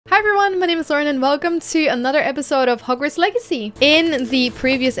Hi everyone, my name is Lauren and welcome to another episode of Hogwarts Legacy. In the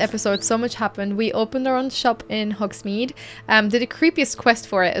previous episode, so much happened. We opened our own shop in Hogsmeade, did the creepiest quest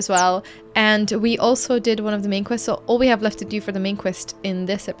for it as well, and we also did one of the main quests. So all we have left to do for the main quest in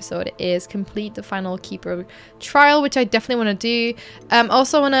this episode is complete the final keeper trial, which I definitely want to do.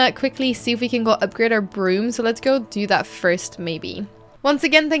 Also want to quickly see if we can go upgrade our broom, so let's go do that first maybe. Once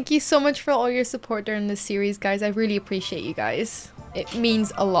again, thank you so much for all your support during this series, guys. I really appreciate you guys. It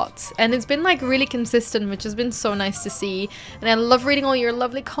means a lot. And it's been like really consistent, which has been so nice to see. And I love reading all your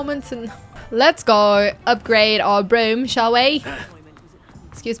lovely comments. And let's go upgrade our broom, shall we?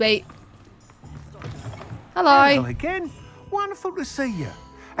 Excuse me. Hello. Hello again. Wonderful to see you.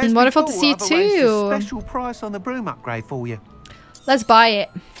 And wonderful to see you too. A special price on the broom upgrade for you. Let's buy it.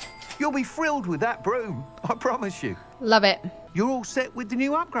 You'll be thrilled with that broom, I promise you. Love it. You're all set with the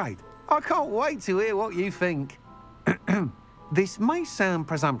new upgrade. I can't wait to hear what you think. This may sound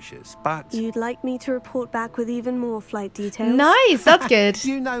presumptuous, but... You'd like me to report back with even more flight details? Nice, that's good.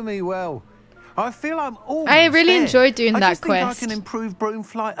 You know me well. I feel I'm almost I really there. enjoyed doing that I quest. think I can improve broom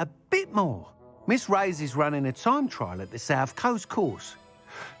flight a bit more. Miss Ray's is running a time trial at the South Coast course.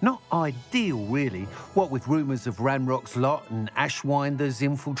 Not ideal, really, what with rumours of Ranrock's lot and Ashwinders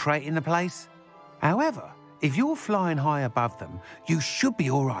infiltrating the place. However, if you're flying high above them, you should be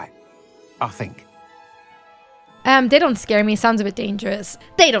all right, I think. They don't scare me. Sounds a bit dangerous.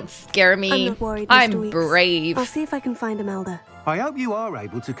 They don't scare me. I'm not worried, Mr. I'm Weeks. brave. I'll see if I can find Imelda. I hope you are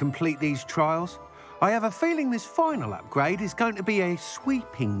able to complete these trials. I have a feeling this final upgrade is going to be a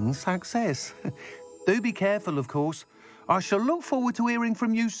sweeping success. Do be careful, of course. I shall look forward to hearing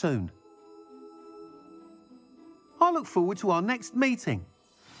from you soon. I look forward to our next meeting.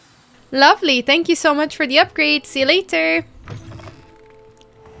 Lovely. Thank you so much for the upgrade. See you later.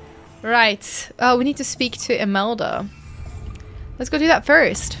 Right. Oh, we need to speak to Imelda. Let's go do that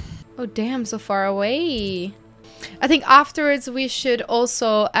first. Oh, damn, so far away. I think afterwards we should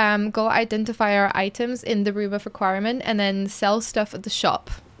also go identify our items in the room of requirement and then sell stuff at the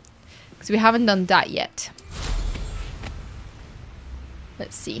shop. Because we haven't done that yet.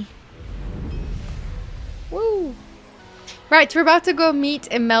 Let's see. Woo. Right, we're about to go meet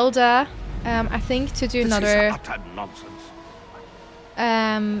Imelda, I think, to do another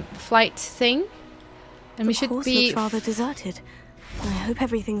flight thing. And we should be... looks rather deserted. I hope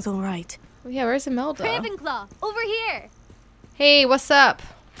everything's all right. Oh, yeah, where's Imelda? Ravenclaw, over here! Hey, what's up?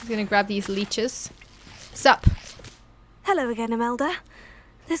 I'm gonna grab these leeches. Sup? Hello again, Imelda.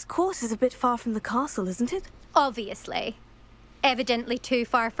 This course is a bit far from the castle, isn't it? Obviously. Evidently too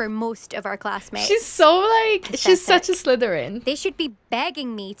far for most of our classmates. She's so like... Pathetic. She's such a Slytherin. They should be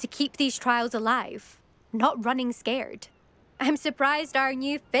begging me to keep these trials alive, not running scared. I'm surprised our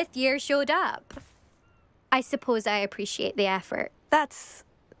new 5th year showed up. I suppose I appreciate the effort. That's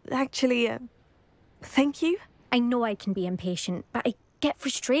actually thank you. I know I can be impatient, but I get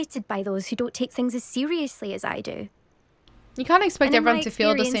frustrated by those who don't take things as seriously as I do. You can't expect And in everyone my to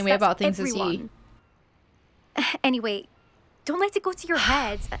feel the same way experience, about things that's as you. everyone. Anyway, don't let it go to your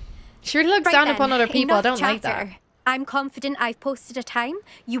head. She really looks Right down then, upon other people. I enough don't like that. chatter. I'm confident I've posted a time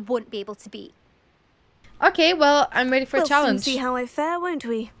you won't be able to beat. Okay, well, I'm ready for a We'll challenge. soon see how I fare, won't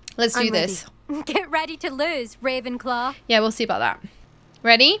we? Let's do I'm ready. this. Get ready to lose, Ravenclaw. Yeah, we'll see about that.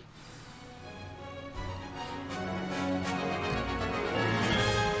 Ready?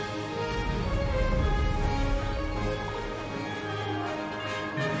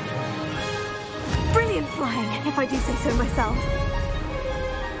 Brilliant flying, if I do say so myself.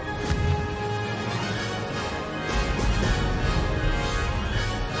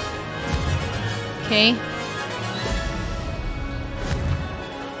 Okay.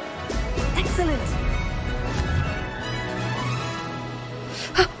 Excellent.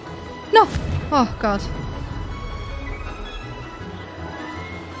 No! Oh, God.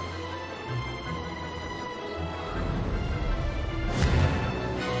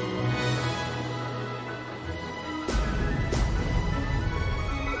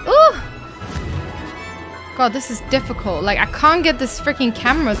 Ooh! God, this is difficult. Like, I can't get this freaking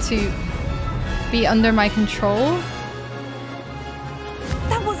camera to be under my control.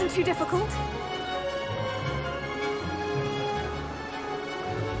 That wasn't too difficult.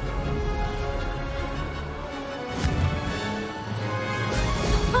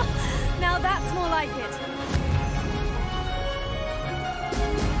 Now that's more like it.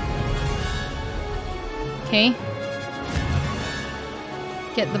 Okay.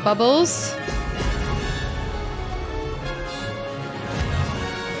 Get the bubbles.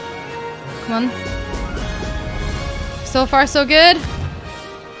 Come on. So far, so good.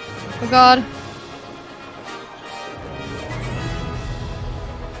 Oh god.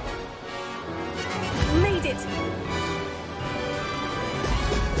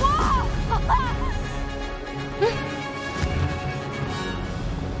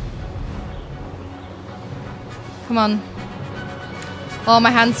 Come on. Oh, my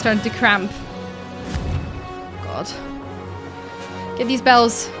hand's starting to cramp. God. Get these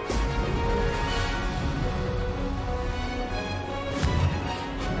bells.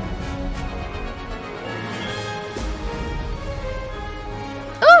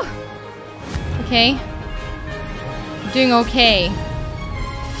 Oh! Okay. I'm doing okay.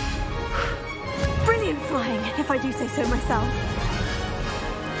 Brilliant flying, if I do say so myself.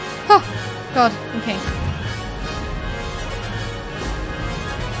 Oh, God. Okay.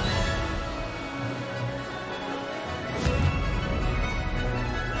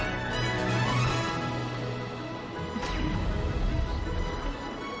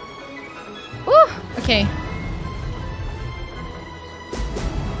 Okay.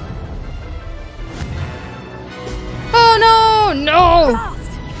 Oh no! No!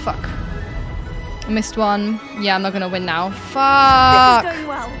 Fast. Fuck. I missed one. Yeah, I'm not gonna win now. Fuck. This is going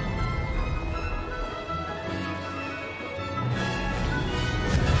well.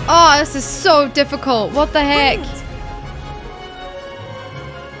 Oh, this is so difficult. What the heck? Brilliant.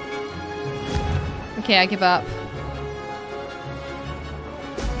 Okay, I give up.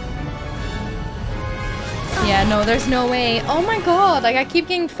 Yeah, no, there's no way. Oh my god, like I keep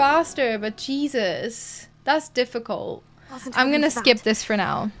getting faster, but Jesus. That's difficult. I'm gonna skip this for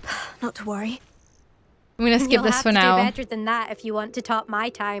now. Not to worry. I'm gonna skip this for now. You'll have to do better than that if you want to top my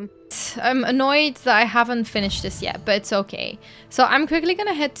time. I'm annoyed that I haven't finished this yet, but it's okay. So I'm quickly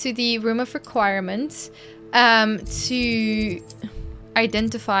gonna head to the room of requirements to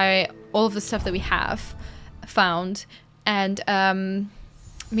identify all of the stuff that we have found and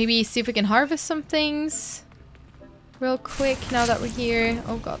maybe see if we can harvest some things real quick now that we're here.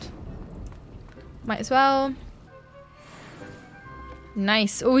 Oh god. Might as well.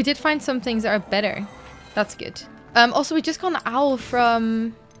 Nice. Oh, we did find some things that are better. That's good. Also, we just got an owl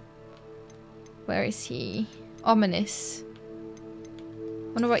from... Where is he? Ominous.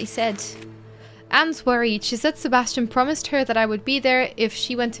 Wonder what he said. Anne's worried. She said Sebastian promised her that I would be there if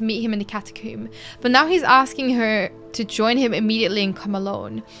she went to meet him in the catacomb. But now he's asking her to join him immediately and come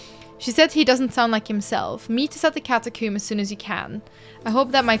alone. She said he doesn't sound like himself. Meet us at the catacomb as soon as you can. I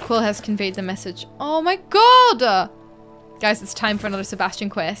hope that my quill has conveyed the message. Oh my god! Guys, it's time for another Sebastian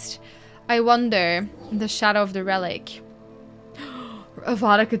quest. I wonder, the shadow of the relic.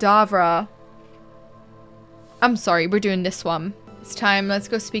 Avada Kedavra. I'm sorry, we're doing this one. It's time, let's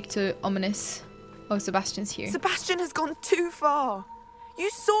go speak to Ominous. Oh, Sebastian's here. Sebastian has gone too far.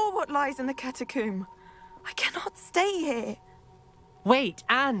 You saw what lies in the catacomb. I cannot stay here. Wait,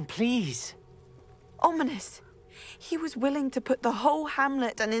 Anne, please. Ominous. He was willing to put the whole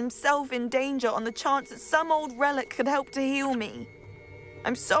hamlet and himself in danger on the chance that some old relic could help to heal me.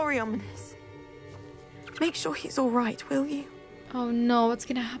 I'm sorry, Ominous. Make sure he's all right, will you? Oh no, what's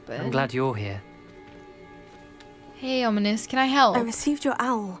gonna happen? I'm glad you're here. Hey, Ominous, can I help? I received your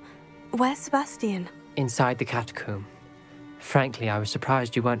owl. Where's Sebastian? Inside the catacomb. Frankly, I was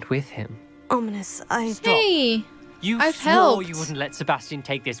surprised you weren't with him. Ominous, I... Hey! You I've swore helped. you wouldn't let Sebastian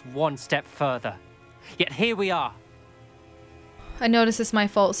take this one step further. Yet here we are. I know this is my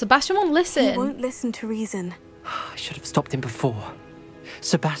fault. Sebastian won't listen. He won't listen to reason. I should have stopped him before.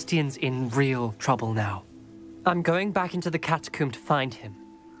 Sebastian's in real trouble now. I'm going back into the catacomb to find him.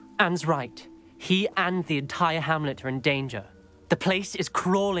 Anne's right. He and the entire hamlet are in danger. The place is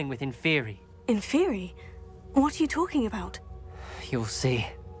crawling with Inferi. Inferi? What are you talking about? You'll see.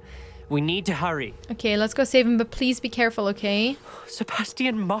 We need to hurry. Okay, let's go save him, but please be careful, okay?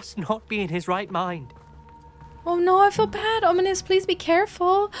 Sebastian must not be in his right mind. Oh no, I feel bad. Ominous, please be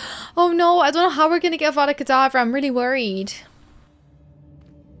careful. Oh no, I don't know how we're gonna get Avada Kedavra. I'm really worried.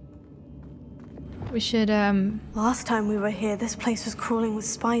 We should, Last time we were here, this place was crawling with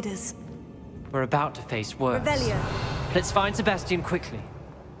spiders. We're about to face worse. Revelio. Let's find Sebastian quickly.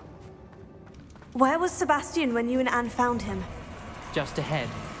 Where was Sebastian when you and Anne found him? Just ahead.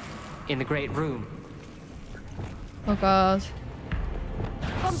 In the great room. oh god.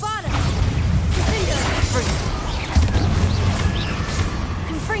 Bombada!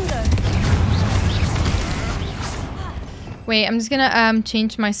 Confringo! Wait, I'm just gonna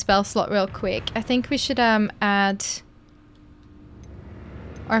change my spell slot real quick. I think we should add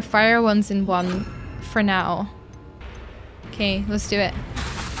our fire ones in one for now. Okay, let's do it.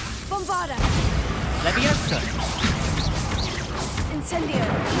 Bombada! Leviosa! Incendio!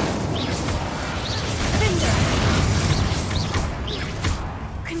 Finger!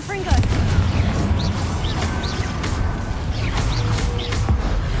 Confringo!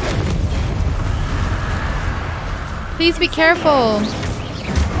 Please be careful.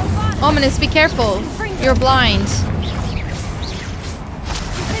 Ominous, be careful. You're blind.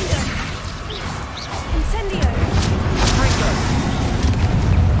 Incendio!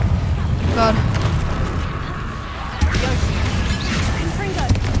 God.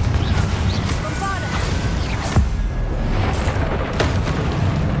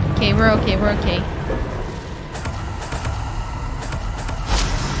 Okay, we're okay, we're okay.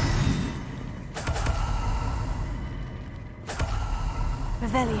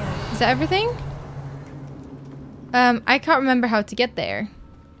 Revelio. Is that everything? I can't remember how to get there.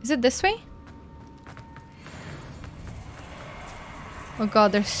 Is it this way? Oh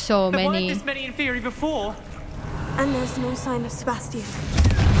god, there's so There weren't many. this many in theory before. And there's no sign of Sebastian.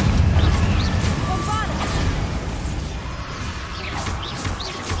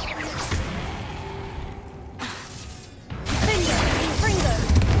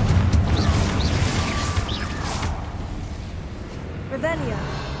 Revelio.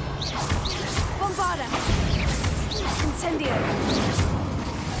 Bombarda. Incendio.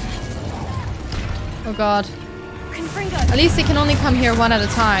 Oh god. Confringo. At least they can only come here one at a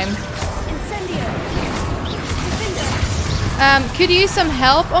time. Incendio. Could you use some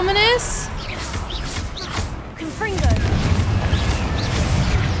help, Ominous? Confringo.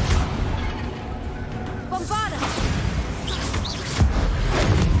 Bombarda.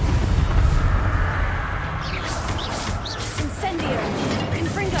 Incendio.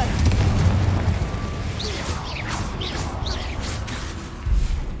 Confringo.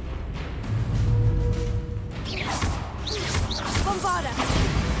 Bombarda.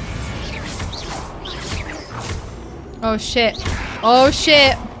 Oh shit. Oh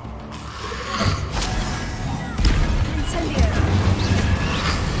shit. Incendio.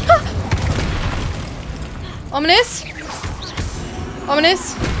 Ominous?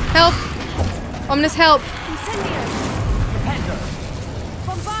 Ominous? Help! Ominous, help! Incendio.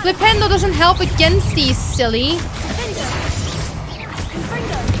 Bombarda. Flipendo doesn't help against these, silly. Confringo.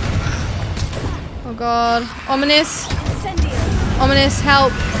 Confringo. Oh god. Ominous. Incendio. Ominous,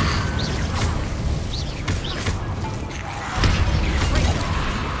 help.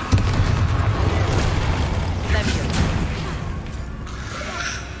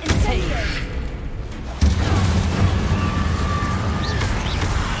 Incendio.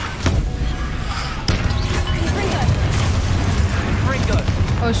 Confringo.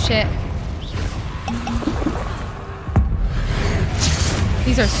 Oh shit.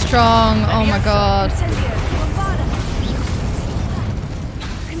 These are strong. Oh my god. Incendio. Bombarda.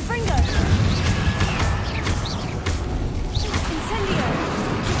 Confringo. Incendio.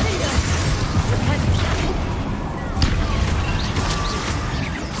 Confringo.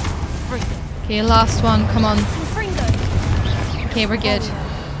 Okay, last one. Come on. Confringo. Okay, we're good.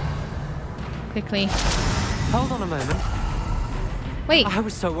 Quickly. Hold on a moment. Wait. I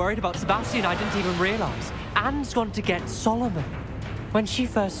was so worried about Sebastian, I didn't even realize. Anne's gone to get Solomon. When she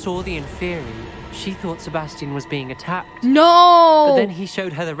first saw the Inferi, she thought Sebastian was being attacked. No! But then he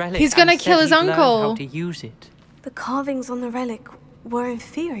showed her the relic. He's gonna and said kill his he'd learned uncle. How to use it. The carvings on the relic were in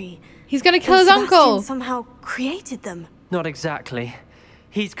theory. He's gonna kill and his Sebastian uncle. somehow created them. Not exactly.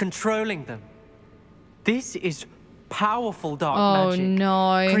 He's controlling them. This is powerful dark magic. Oh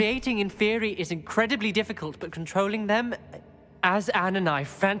no. Creating Inferi is incredibly difficult, but controlling them... As Anne and I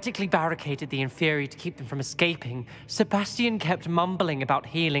frantically barricaded the Inferi to keep them from escaping, Sebastian kept mumbling about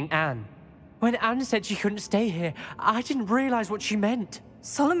healing Anne. When Anne said she couldn't stay here, I didn't realize what she meant.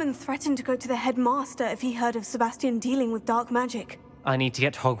 Solomon threatened to go to the headmaster if he heard of Sebastian dealing with dark magic. I need to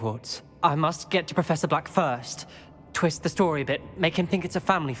get to Hogwarts. I must get to Professor Black first. Twist the story a bit, make him think it's a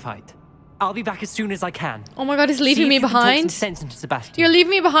family fight. I'll be back as soon as I can. Oh my god, he's leaving See if me you can talk some behind. sense into Sebastian. You're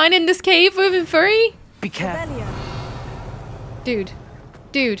leaving me behind in this cave with Inferi? Be careful. Revelio. Dude.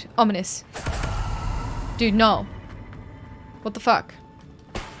 Dude. Ominous. Dude, no. What the fuck?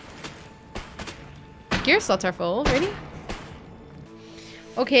 Gear slots are full, really?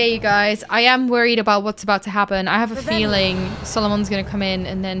 Okay, you guys. I am worried about what's about to happen. I have a feeling Solomon's gonna come in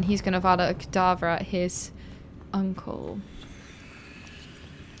and then he's gonna Avada Kedavra at his uncle.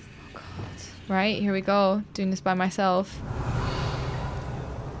 Oh god. Right, here we go. Doing this by myself.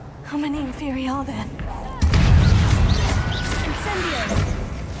 How many Inferi are there? Incendio.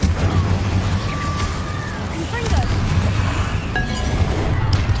 Confringo.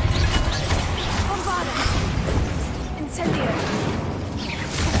 Bombarda. Incendio.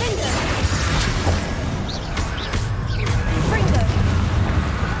 Confringo. Confringo.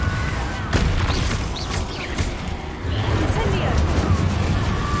 Incendio.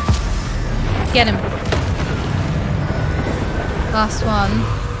 Get him. Last one.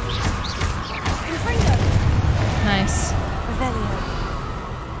 Confringo. Nice.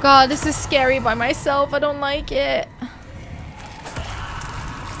 Revelio. God, this is scary by myself. I don't like it.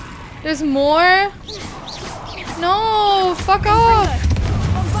 There's more? No, fuck off.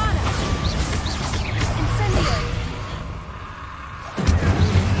 Bombarda.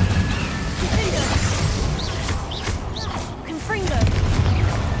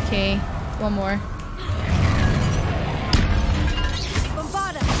 One more.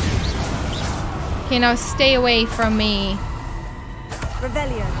 Okay, now stay away from me.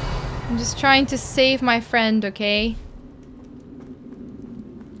 Revelio. I'm just trying to save my friend, okay?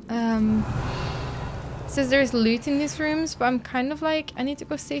 It says there's loot in these rooms, but I'm kind of like, I need to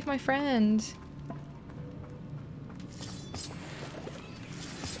go save my friend.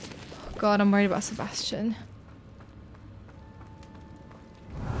 Oh God, I'm worried about Sebastian.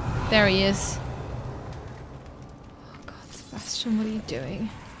 There he is. Oh God, Sebastian, what are you doing?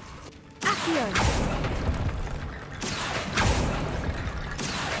 Accio.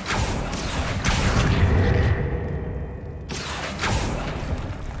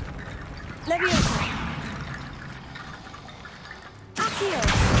 Leviosa. Accio.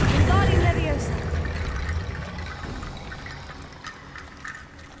 Wingardium Leviosa.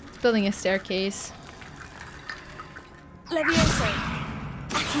 Building a staircase. Leviosa.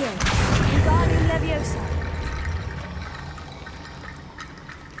 Accio. Wingardium Leviosa.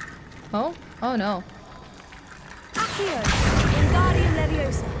 Oh? Oh no. Accio. Wingardium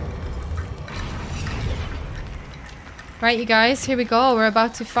Leviosa. Right, you guys, here we go. We're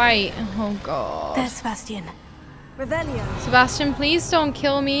about to fight. Oh God. There's Sebastian. Revelio. Sebastian, please don't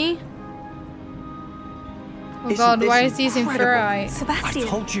kill me. Oh Isn't God, this why is he using incredible? fur-eye? Sebastian. I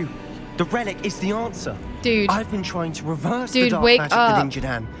told you, the relic is the answer. Dude. I've been trying to reverse Dude, the dark wake magic up. that injured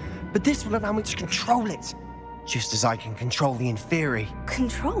Anne, but this will allow me to control it, just as I can control the Inferi.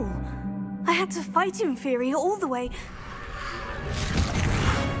 Control? I had to fight Inferi all the way.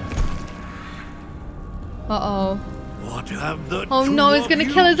 Uh-oh. What have the Oh two no, he's of gonna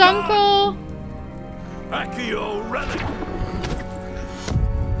you kill his done? uncle! Accio relic.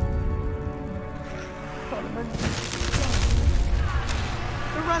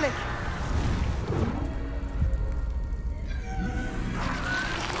 The relic!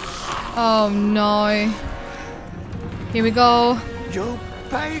 Oh no. Here we go. You'll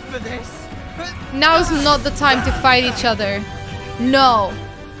pay for this! But Now's not the time to fight each other. No.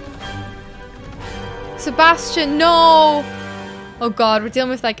 Sebastian, no! Oh God, we're dealing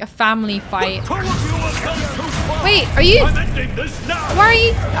with like a family fight. Two of you have gone too far. Wait, are you? I'm ending this now.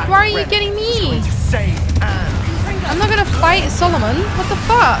 Why are you getting me? save Anne! I'm not gonna fight Solomon. What the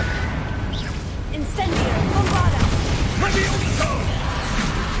fuck? Incendio. Bombarda.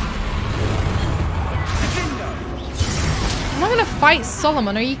 I'm not gonna fight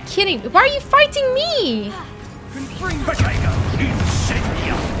Solomon. Are you kidding? Why are you fighting me? Potato.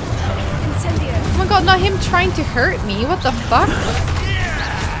 Incendio. Incendio. Oh my God, not him trying to hurt me. What the fuck?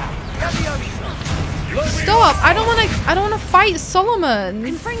 Stop! I don't wanna fight Solomon.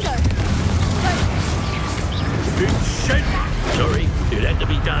 Confringo. Incendio. Sorry, it had to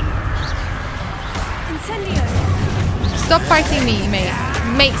be done. Incendio. Stop fighting me, mate.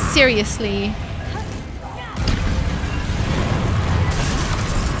 Mate, seriously.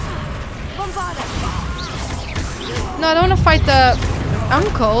 Bombarda. No, I don't want to fight the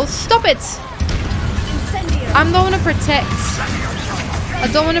uncle. Stop it! Incendio. I don't want to protect. I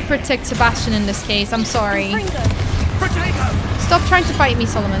don't want to protect Sebastian in this case. I'm sorry. Confringo. Stop trying to fight me,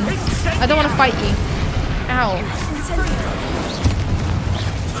 Solomon. I don't want to fight you. Ow. Incendio.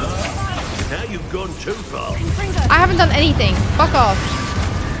 Now you've gone too far. Confringo. I haven't done anything. Fuck off.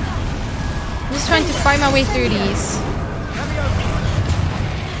 I'm just trying to fight my way through these.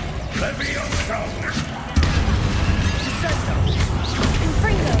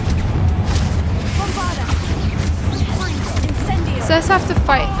 Confringo. Bombarda. Incendio. So I just have to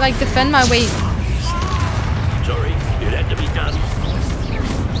fight, like, defend my way. Sorry, it had to be done.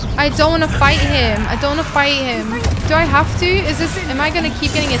 I don't want to fight him. I don't want to fight him. Do I have to? Am I going to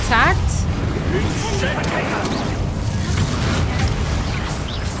keep getting attacked?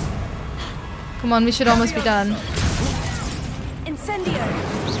 Come on, we should almost be done. Incendio.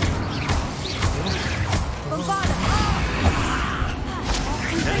 Bombarda.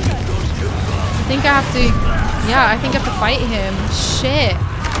 I think I have to... Yeah, I think I have to fight him. Shit.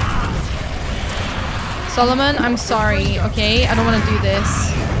 Solomon, I'm sorry, okay? I don't want to do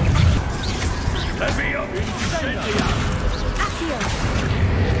this.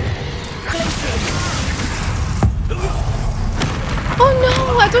 Oh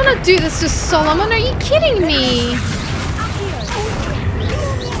no, I don't want to do this to Solomon. Are you kidding me?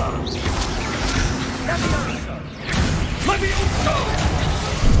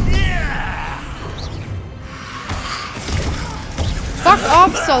 Fuck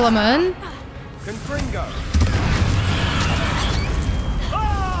off, Solomon. Confringo!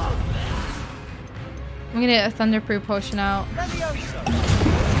 I'm gonna get a Thunderproof potion out. Leviosa.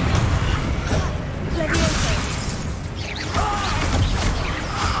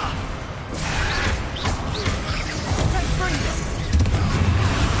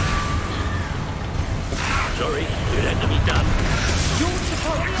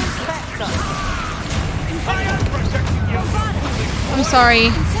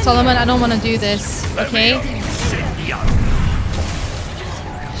 Sorry, Solomon, I don't want to do this, okay?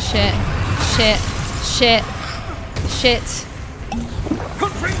 Shit. Shit. Shit. Shit.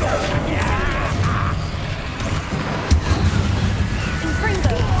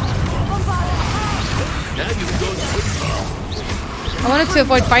 I wanted to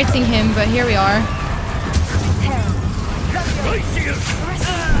avoid fighting him, but here we are.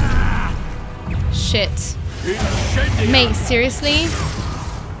 Shit. Mate, seriously?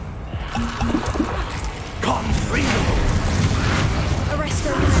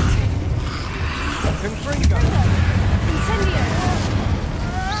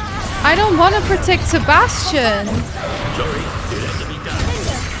 I don't want to protect Sebastian. Sorry, it had to be done.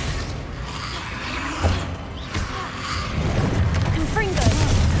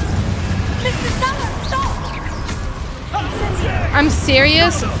 I'm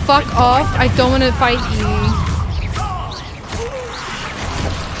serious? Fuck off. I don't want to fight you.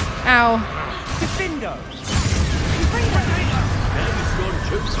 Ow. Now you've gone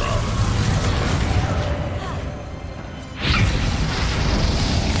too far.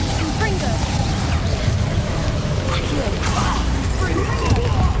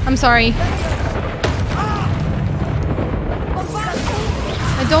 I'm sorry.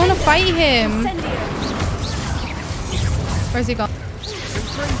 I don't want to fight him. Where's he gone?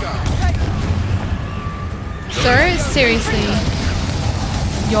 Sir? Seriously.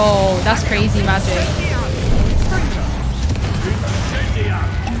 Yo, that's crazy magic.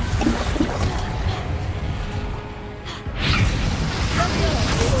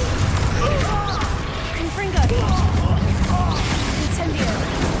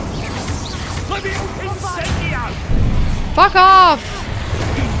 Fuck off!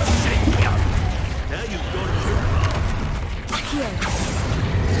 Now you've gone too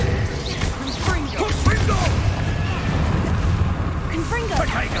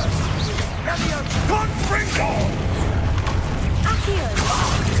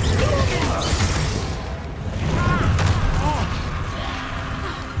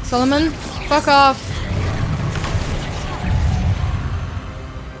Solomon, fuck off.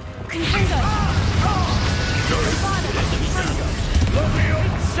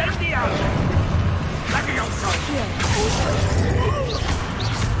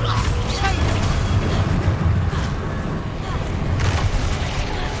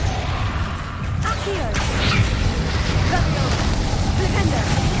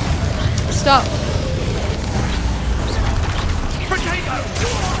 Stop.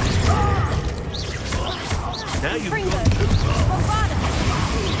 Now you've gone too far.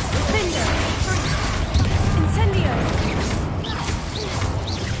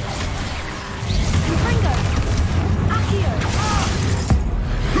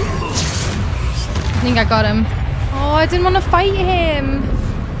 I think I got him. Oh, I didn't want to fight him.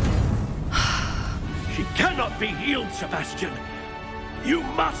 She cannot be healed, Sebastian. You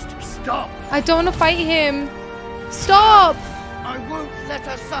must stop. I don't want to fight him. Stop! I won't let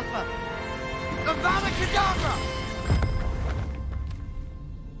her suffer. Avada Kedavra!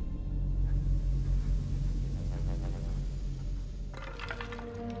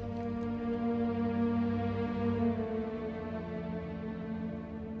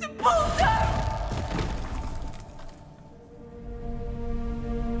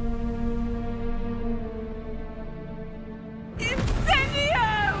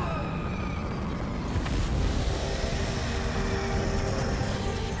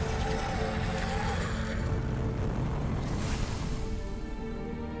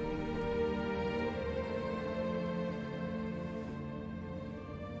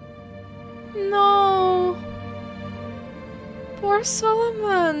 No. Poor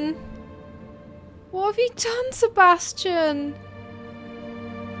Solomon. What have you done, Sebastian?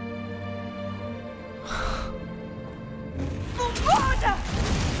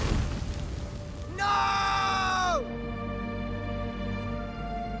 No!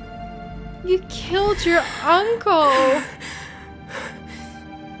 You killed your uncle.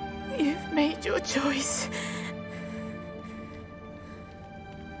 You've made your choice.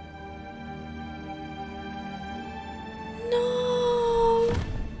 No.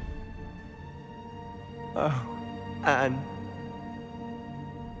 Oh, Anne.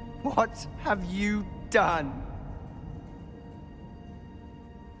 What have you done?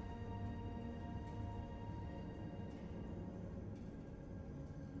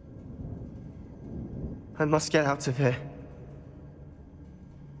 I must get out of here.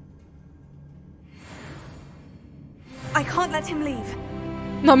 I can't let him leave.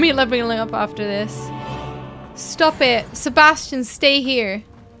 Not me leveling up after this. Stop it. Sebastian, stay here.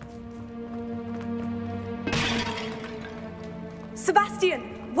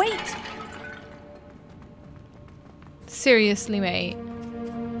 Sebastian, wait! Seriously, mate.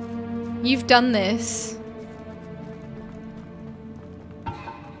 You've done this.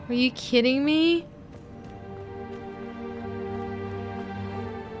 Are you kidding me?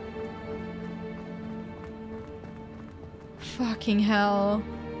 Fucking hell.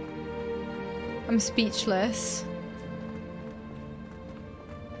 I'm speechless.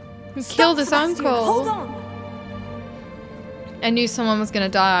 He killed his Sebastian, uncle. Hold on! I knew someone was gonna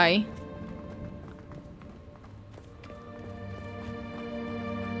die.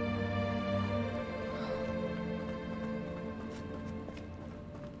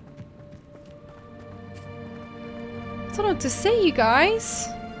 I don't know what to say, you guys.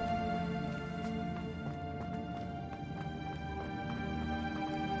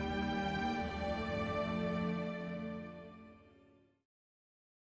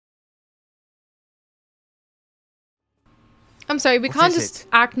 I'm sorry, we can't just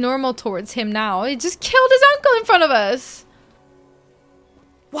act normal towards him now. He just killed his uncle in front of us.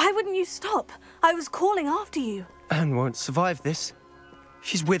 Why wouldn't you stop? I was calling after you. Anne won't survive this.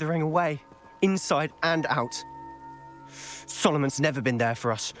 She's withering away, inside and out. Solomon's never been there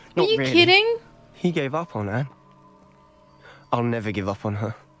for us. Not Are you really. kidding? He gave up on Anne. I'll never give up on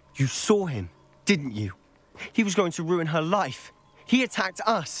her. You saw him, didn't you? He was going to ruin her life. He attacked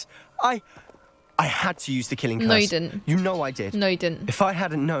us. I had to use the killing curse. No, you didn't. You know I did. No, you didn't. If I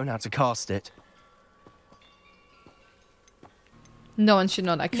hadn't known how to cast it. No one should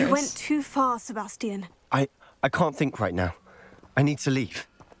know that curse. You went too far, Sebastian. I can't think right now. I need to leave.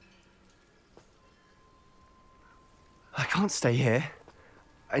 I can't stay here.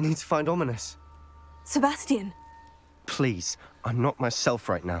 I need to find Ominous. Sebastian. Please, I'm not myself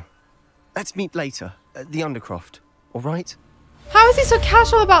right now. Let's meet later at the Undercroft, all right? How is he so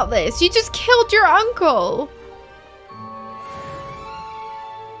casual about this? You just killed your uncle.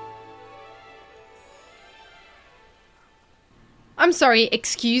 I'm sorry,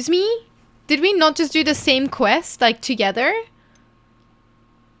 excuse me? Did we not just do the same quest, like, together?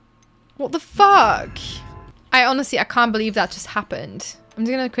 What the fuck? I can't believe that just happened. I'm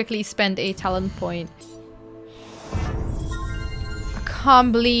just gonna quickly spend a talent point. I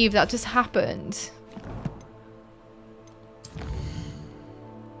can't believe that just happened.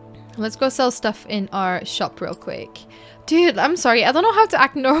 Let's go sell stuff in our shop real quick. Dude, I'm sorry. I don't know how to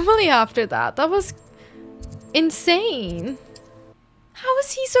act normally after that. That was insane. How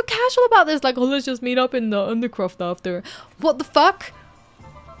is he so casual about this? Like, oh, let's just meet up in the Undercroft after. What the fuck?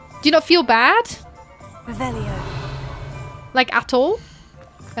 Do you not feel bad? Revelio. Like, at all?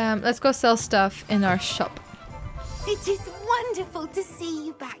 Let's go sell stuff in our shop. It is wonderful to see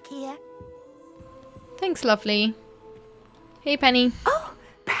you back here. Thanks, lovely. Hey, Penny. Oh,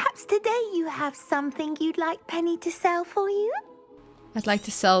 perhaps today you have something you'd like Penny to sell for you? I'd like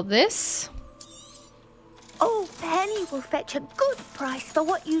to sell this. Oh, Penny will fetch a good price for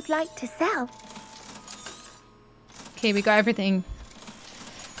what you'd like to sell. Okay, we got everything.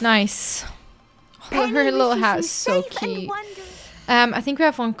 Nice. Oh, Penny her little wishes hat you is so safe and cute. wondrous. I think we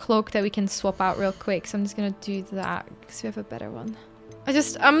have one cloak that we can swap out real quick, so I'm just gonna do that because we have a better one.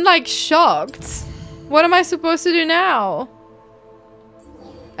 I'm like shocked. What am I supposed to do now?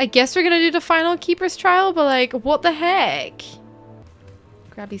 I guess we're gonna do the final Keeper's Trial, but like, what the heck?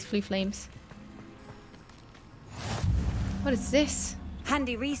 Grab these flea flames. What is this?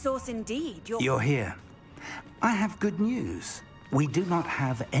 Handy resource indeed. You're here. I have good news. We do not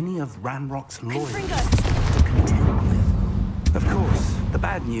have any of Ranrock's loyalties to contend with. Of course, the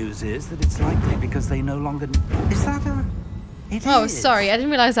bad news is that it's likely because they no longer... Is that a... It Oh, is. sorry. I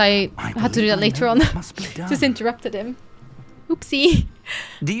didn't realize I had to do that later on. Must be done. Just interrupted him. Oopsie.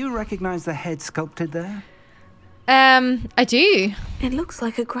 Do you recognize the head sculpted there? I do. It looks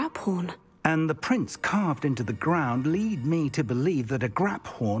like a grab horn. And the prints carved into the ground lead me to believe that a grap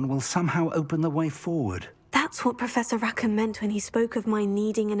horn will somehow open the way forward. That's what Professor Rackham meant when he spoke of my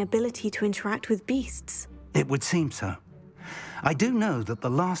needing an ability to interact with beasts. It would seem so. I do know that the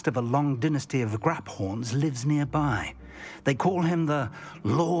last of a long dynasty of Graphorns lives nearby. They call him the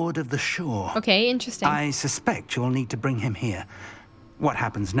Lord of the Shore. Okay, interesting. I suspect you'll need to bring him here. What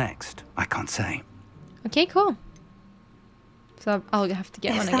happens next, I can't say. Okay, cool. So I'll have to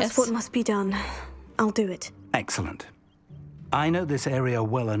get one, I If guess. that's what must be done, I'll do it. Excellent. I know this area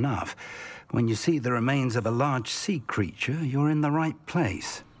well enough. When you see the remains of a large sea creature, you're in the right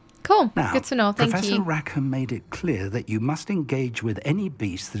place. Cool. Now, Good to know. Thank Professor you. Rackham made it clear that you must engage with any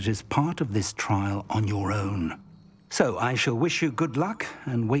beast that is part of this trial on your own. So I shall wish you good luck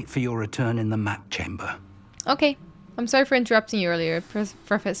and wait for your return in the map chamber. Okay. I'm sorry for interrupting you earlier,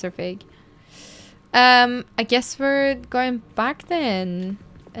 Professor Fig. I guess we're going back then.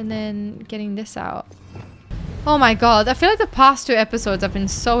 And then getting this out. Oh my god, I feel like the past 2 episodes have been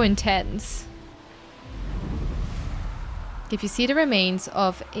so intense. If you see the remains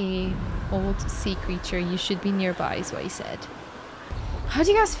of a old sea creature, you should be nearby, is what he said. How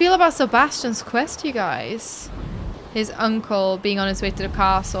do you guys feel about Sebastian's quest, you guys? His uncle being on his way to the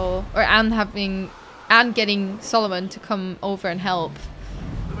castle, or and getting Solomon to come over and help.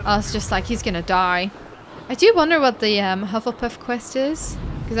 I was just like, he's gonna die. I do wonder what the Hufflepuff quest is,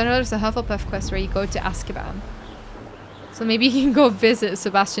 because I know there's a Hufflepuff quest where you go to Azkaban. So maybe you can go visit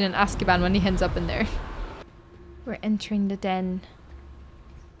Sebastian in Azkaban when he ends up in there. We're entering the den.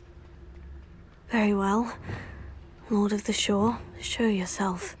 Very well. Lord of the Shore, show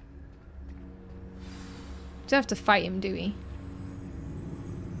yourself. Don't have to fight him, do we?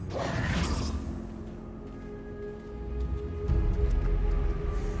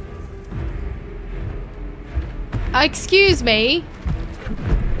 Excuse me?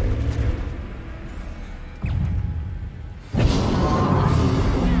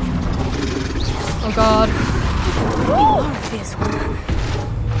 Oh god.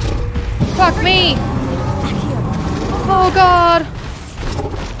 Fuck me! Oh god!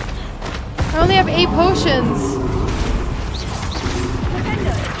 I only have 8 potions.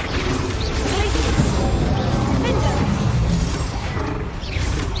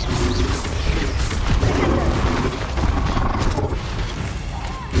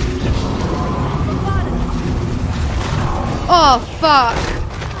 Oh fuck!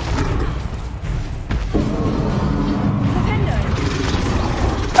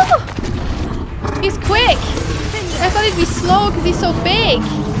 He's quick! I thought he'd be slow because he's so big!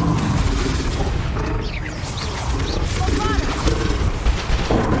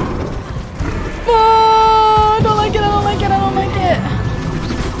 Oh, I don't like it, I don't like it, I don't like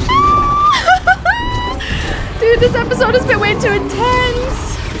it! Dude, this episode has been way too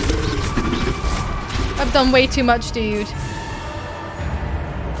intense! I've done way too much, dude.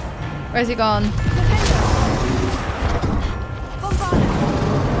 Where's he gone?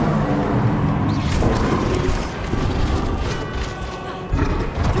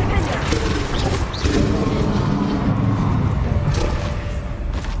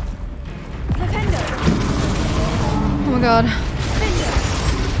 Oh my god.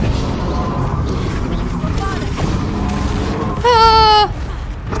 Ah!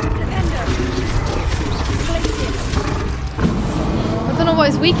 I don't know what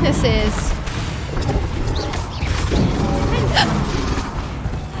his weakness is.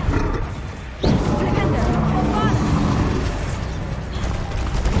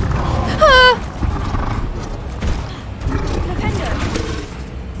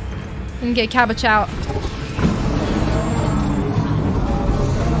 And get cabbage out.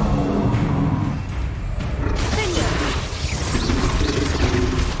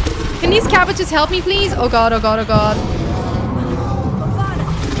 Can these cabbages help me, please? Oh god, oh god, oh god.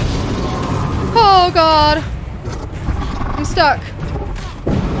 Oh god. I'm stuck.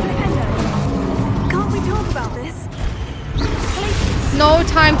 Can't we talk about this? No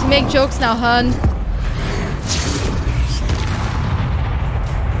time to make jokes now, hun.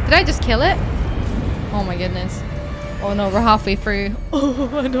 Did I just kill it? Oh my goodness. Oh no, we're halfway through. Oh,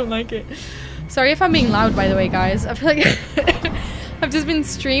 I don't like it. Sorry if I'm being loud, by the way, guys. I feel like I've just been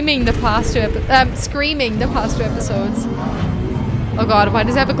screaming the past 2 episodes. Oh god, why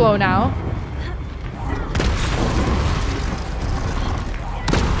does it have a glow now?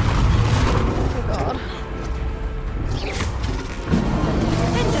 Oh god.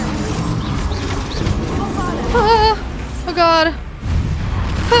 Ah, oh god.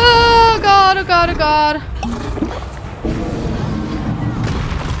 Oh god, oh god, oh god.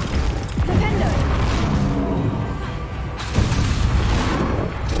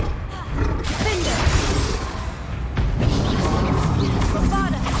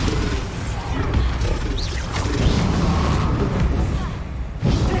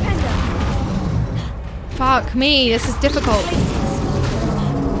 Fuck me, this is difficult.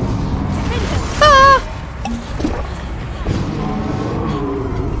 Ah!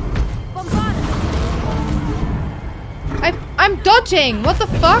 I'm dodging! What the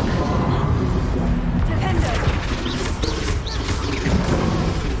fuck?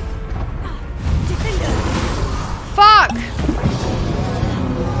 Fuck!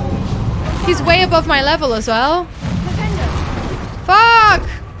 He's way above my level as well. Fuck!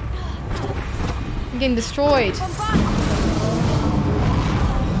 I'm getting destroyed.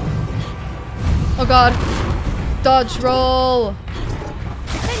 Oh god. Dodge roll.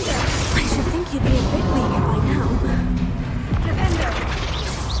 I should think you'd be a bit weaker by now.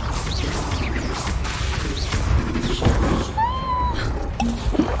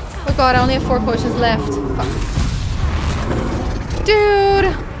 god, I only have 4 potions left. Fuck. Dude!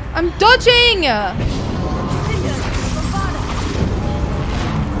 I'm dodging!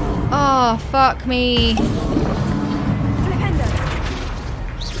 Oh, fuck me.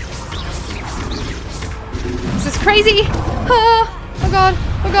 This is crazy! Ah, oh god,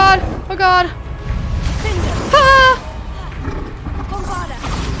 oh god, oh god. Ah!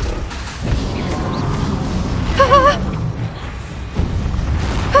 Ah!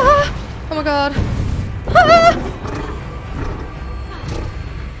 Ah! Oh my god. Ah!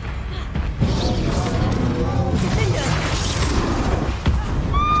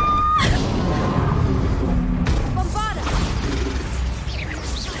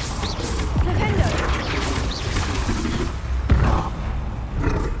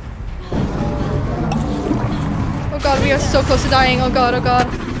 Oh god, we are so close to dying. Oh god, oh god.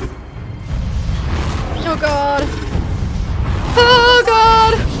 Oh god. Oh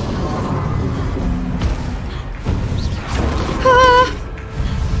god. Ah.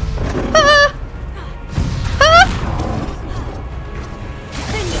 Ah. Ah.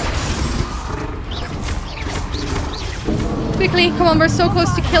 Quickly, come on, we're so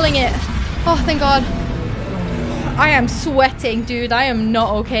close to killing it. Oh, thank god. I am sweating, dude. I am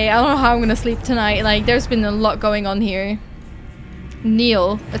not okay. I don't know how I'm gonna sleep tonight. Like, there's been a lot going on here.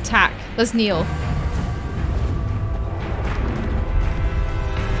 Kneel. Attack. Let's kneel.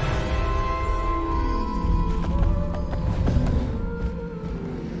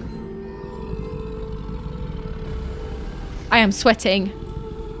 I am sweating.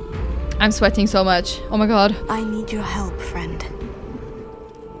 I'm sweating so much. Oh my god. I need your help, friend.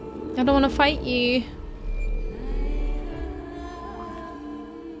 I don't want to fight you.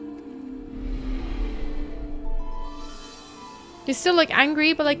 You still look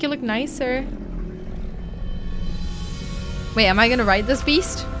angry, but like you look nicer. Wait, am I gonna ride this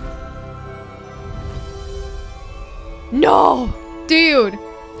beast? No! Dude!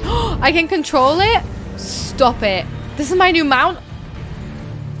 I can control it? Stop it. This is my new mount?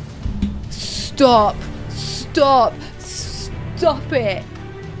 Stop. Stop. Stop it.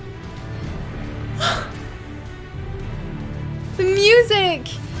 The music!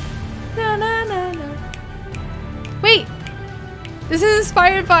 No, no, no, no. Wait! This is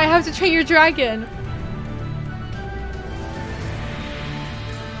inspired by How to Train Your Dragon.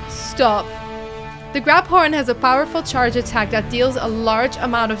 Stop. The grab horn has a powerful charge attack that deals a large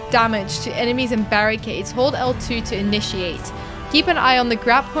amount of damage to enemies in barricades. Hold L2 to initiate. Keep an eye on the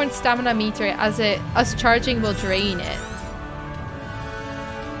grab horn stamina meter as charging will drain it.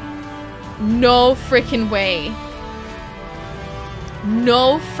 No freaking way.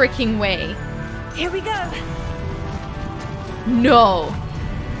 No freaking way. Here we go. No.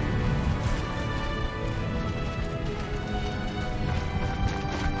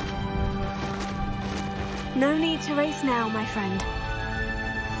 No need to race now, my friend.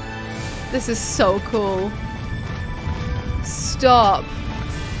 This is so cool. Stop.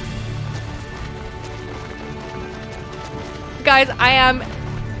 Guys, I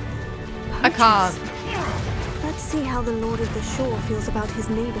can't. Let's see how the Lord of the Shore feels about his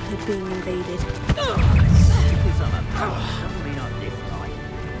neighborhood being invaded.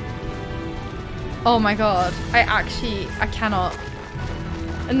 Oh my god. I cannot.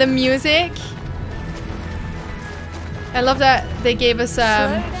 And the music. I love that they gave us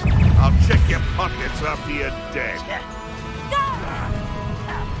I'll check your pockets after you're dead.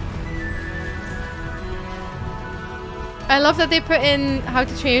 I love that they put in How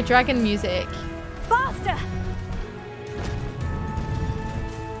to Train Your Dragon music. Faster!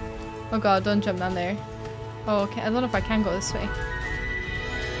 Oh god, don't jump down there. Oh, okay. I don't know if I can go this way.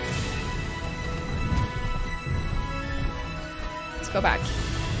 Let's go back.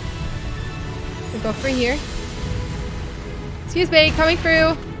 We'll go through here. Excuse me, coming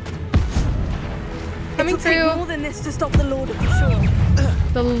through. Coming through. It'll take more than this to stop the Lord of the Shore.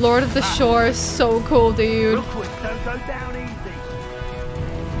 The Lord of the Shore is so cool, dude. Rookwood, don't go down easy.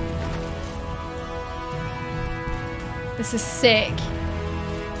 This is sick.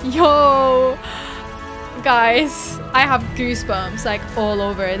 Yo, guys, I have goosebumps like all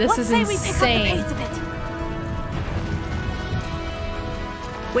over. This is insane.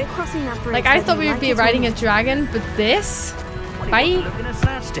 We're crossing that bridge. Like I thought we would be riding a dragon, but this. Bye.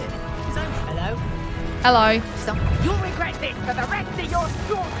 Hello. Hello. So you'll regret this for the rest of your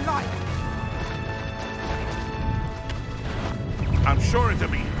short life. I'm sure it'll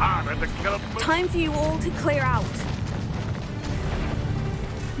be harder to kill him. Time for you all to clear out.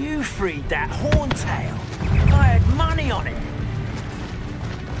 You freed that horntail. I had money on it.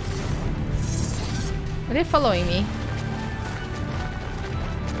 Are they following me?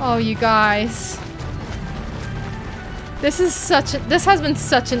 Oh, you guys. This has been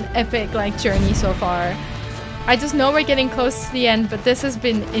such an epic like journey so far. I just know we're getting close to the end, but this has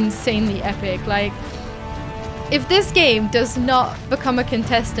been insanely epic. Like, if this game does not become a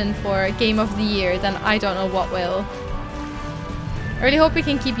contestant for Game of the Year, then I don't know what will. I really hope we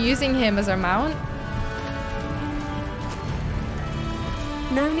can keep using him as our mount.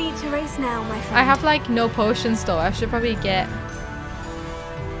 No need to race now, my friend. I have like no potions though. I should probably get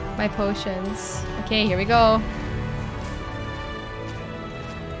my potions. Okay, here we go.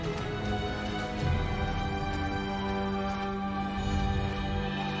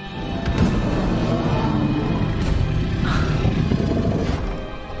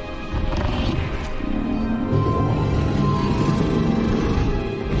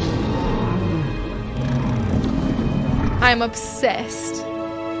 I'm obsessed.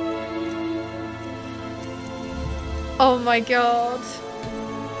 Oh my god.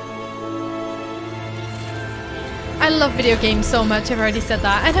 I love video games so much, I've already said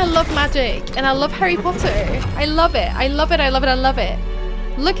that. And I love magic. And I love Harry Potter. I love it. I love it. I love it. I love it.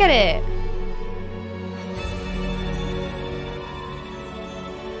 Look at it.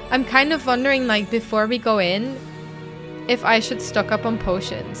 I'm kind of wondering, like, before we go in, if I should stock up on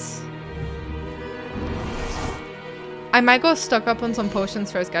potions. I might go stock up on some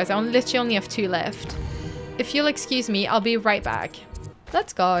potions first, guys. I literally only have 2 left. If you'll excuse me, I'll be right back.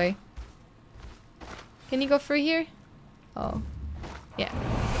 Let's go. Can you go through here? Oh. Yeah.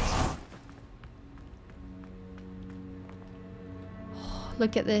 Oh,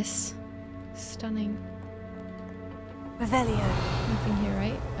 look at this. Stunning. Revelio. Nothing here,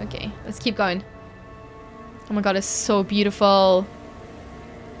 right? Okay, let's keep going. Oh my god, it's so beautiful.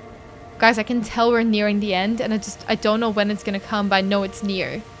 Guys, I can tell we're nearing the end, and I don't know when it's gonna come, but I know it's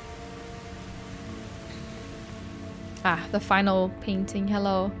near. Ah, the final painting.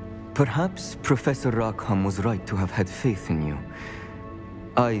 Hello. Perhaps Professor Rackham was right to have had faith in you.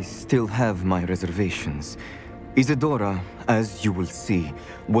 I still have my reservations. Isadora, as you will see,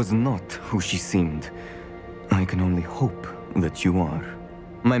 was not who she seemed. I can only hope that you are.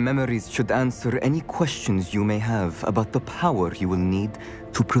 My memories should answer any questions you may have about the power you will need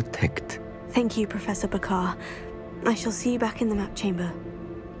to protect. Thank you, Professor Beukie. I shall see you back in the map chamber.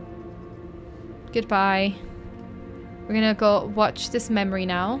 Goodbye. We're gonna go watch this memory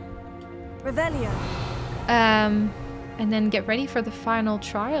now. Revelio. And then get ready for the final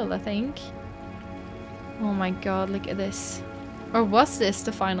trial, I think. Oh my god, look at this. Or was this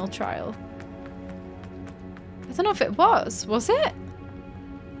the final trial? I don't know if it was. Was it?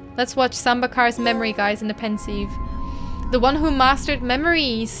 Let's watch Sambakar's memory, guys, in the pensive. The one who mastered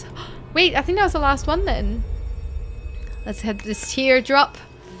memories. Wait, I think that was the last one then. Let's hit this teardrop.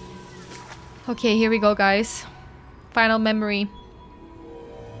 Okay, here we go, guys. Final memory.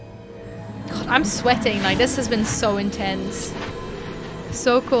 God, I'm sweating. Like, this has been so intense.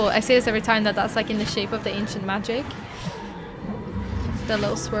 So cool. I say this every time that that's like in the shape of the ancient magic. The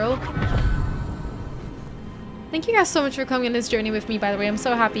little swirl. Thank you guys so much for coming on this journey with me, by the way. I'm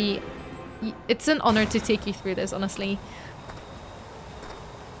so happy. It's an honor to take you through this, honestly.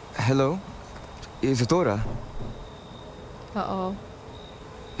 Hello? Isadora? Uh-oh.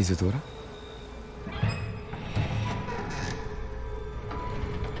 Isadora?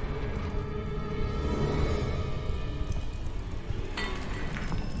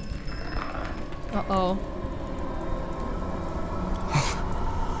 Uh-oh.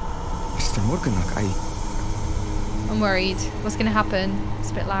 Mr. Morganach, I'm worried. What's gonna happen?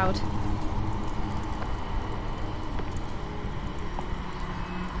 It's a bit loud.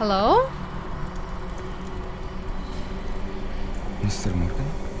 Hello? Mr. Morgan?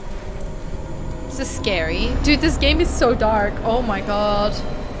 This is scary. Dude, this game is so dark. Oh my god.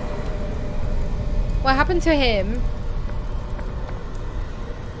 What happened to him?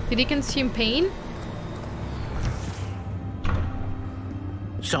 Did he consume pain?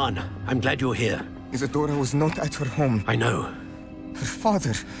 Son, I'm glad you're here. Isadora was not at her home. I know. Her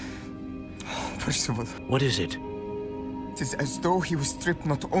father... Percival. What is it? It is as though he was stripped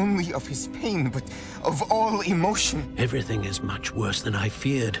not only of his pain, but of all emotion. Everything is much worse than I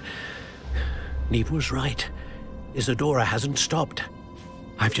feared. Neve was right. Isadora hasn't stopped.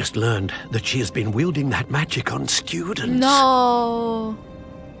 I've just learned that she has been wielding that magic on students. No.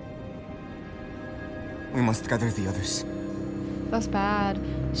 We must gather the others. That's bad.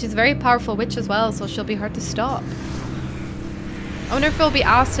 She's a very powerful witch as well, so she'll be hard to stop. I wonder if we'll be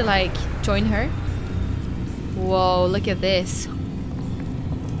asked to, like, join her. Whoa, look at this.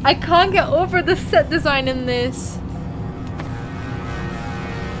 I can't get over the set design in this.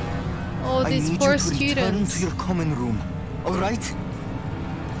 Oh, these poor students. Return to your common room, all right?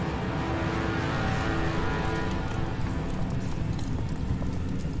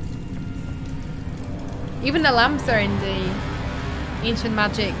 Even the lamps are in the ancient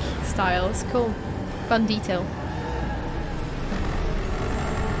magic style. It's cool. Fun detail.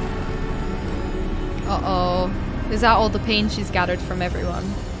 Uh-oh. Is that all the pain she's gathered from everyone?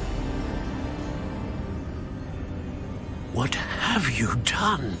 What have you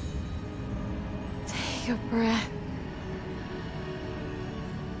done? Take a breath.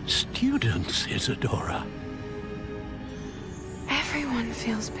 Students, Isadora. Everyone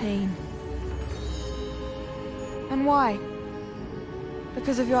feels pain. And why?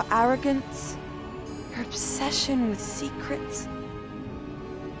 Because of your arrogance? Your obsession with secrets?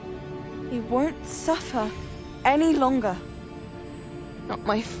 He won't suffer any longer. Not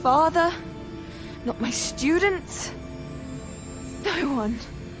my father, not my students, no one.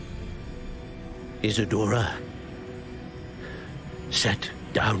 Isadora, set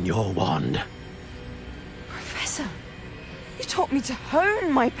down your wand. Professor, you taught me to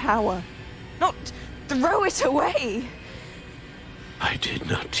hone my power, not throw it away. I did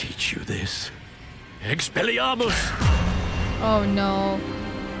not teach you this. Expelliarmus! Oh no.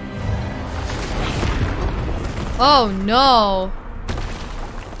 Oh no.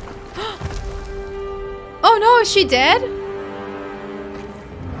 Oh no, is she dead?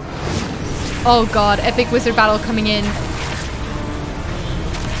 Oh god, epic wizard battle coming in.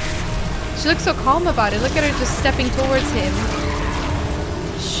 She looks so calm about it. Look at her just stepping towards him.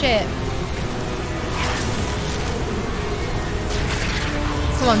 Shit.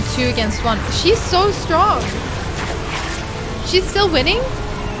 Come on, 2 against 1. She's so strong. She's still winning?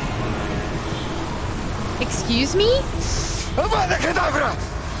 Excuse me? Avada Kedavra!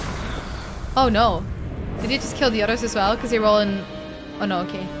 Oh no. Did he just kill the others as well? Because they roll in... Oh no,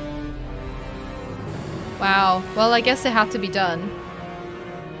 okay. Wow. Well, I guess it had to be done.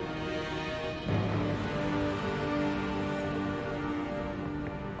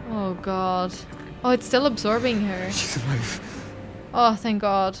 Oh god. Oh, it's still absorbing her. She's alive. Oh, thank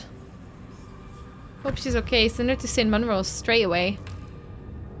god. Hope she's okay. Send her to St. Munro's straight away.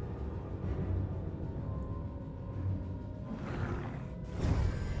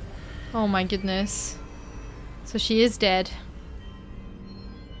 Oh my goodness. So she is dead.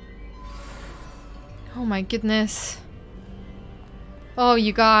 Oh my goodness. Oh,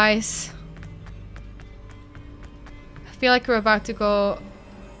 you guys. I feel like we're about to go...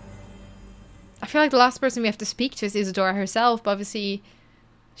 I feel like the last person we have to speak to is Isadora herself, but obviously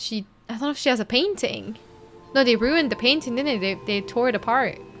she... I don't know if she has a painting. No, they ruined the painting, didn't they? They tore it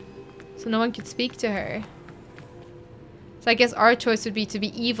apart. So no one could speak to her. So I guess our choice would be to be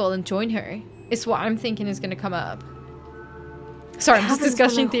evil and join her. Is what I'm thinking is going to come up. Sorry, I'm just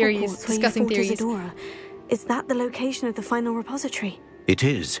discussing theories. Discussing theories. Isadora. Is that the location of the final repository? It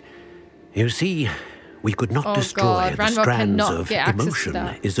is. You see, we could not destroy God. the Ranrock strands cannot of get access to emotion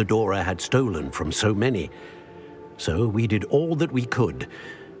that. Isadora had stolen from so many. So we did all that we could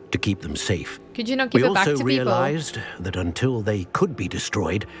to keep them safe. Could you not give it back to people? people? We also realized that until they could be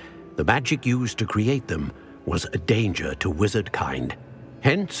destroyed, the magic used to create them was a danger to wizard kind.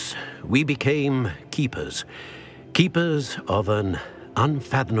 Hence, we became keepers. Keepers of an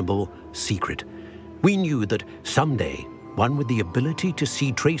unfathomable secret. We knew that someday, one with the ability to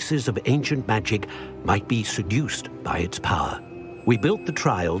see traces of ancient magic might be seduced by its power. We built the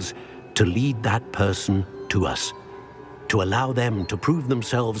trials to lead that person to us, to allow them to prove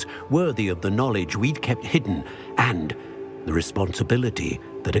themselves worthy of the knowledge we'd kept hidden and the responsibility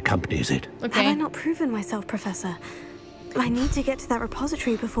that accompanies it. Okay. Have I not proven myself, Professor? I need to get to that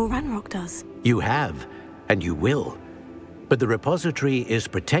repository before Ranrock does. You have, and you will. But the repository is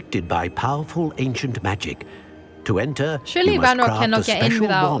protected by powerful ancient magic. To enter, surely you must Ranrock craft cannot a get in special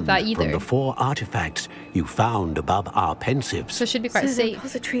without wand that either. from the 4 artifacts you found above our pensives. So it should be quite so safe. The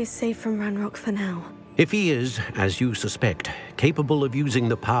repository is safe from Ranrock for now. If he is, as you suspect, capable of using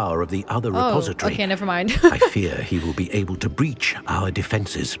the power of the other repository, okay, never mind. I fear he will be able to breach our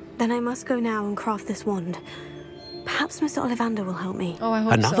defenses. Then I must go now and craft this wand. Perhaps Mr. Ollivander will help me. Oh, I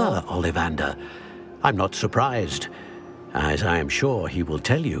hope Another so. Ollivander. I'm not surprised, as I am sure he will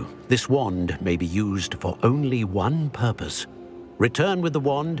tell you. This wand may be used for only one purpose. Return with the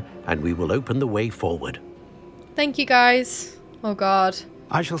wand, and we will open the way forward. Thank you, guys. Oh, God.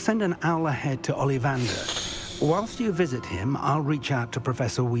 I shall send an owl ahead to Ollivander. Whilst you visit him, I'll reach out to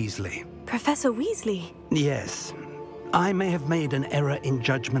Professor Weasley. Professor Weasley? Yes. I may have made an error in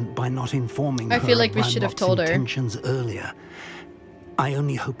judgment by not informing her I feel like of we should have Ranrock's told her. intentions earlier. I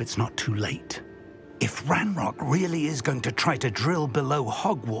only hope it's not too late. If Ranrock really is going to try to drill below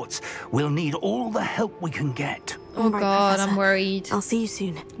Hogwarts, we'll need all the help we can get. Oh, right, God, Professor. I'm worried. I'll see you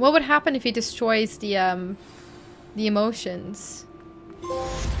soon. What would happen if he destroys the emotions?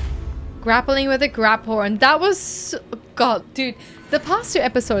 Grappling with a grab horn. That was... God, dude. The past 2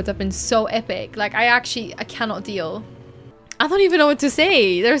 episodes have been so epic. Like, I cannot deal. I don't even know what to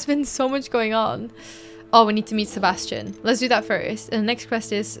say. There's been so much going on. Oh, we need to meet Sebastian. Let's do that first. And the next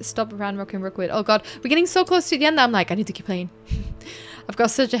quest is stop Ranrock and Rookwood. Oh god, we're getting so close to the end that I'm like, I need to keep playing. I've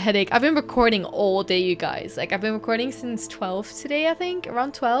got such a headache. I've been recording all day, you guys. Like, I've been recording since 12 today, I think.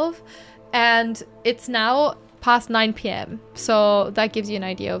 Around 12. And it's now past 9 p.m. So that gives you an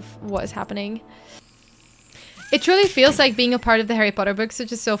idea of what is happening. It truly feels like being a part of the Harry Potter books,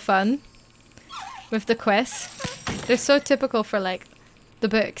 which is so fun. With the quests. They're so typical for, like, the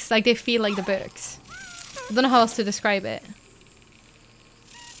books. Like, they feel like the books. I don't know how else to describe it.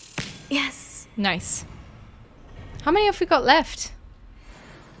 Yes. Nice. How many have we got left?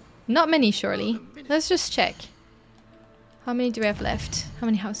 Not many, surely. Let's just check. How many do we have left? How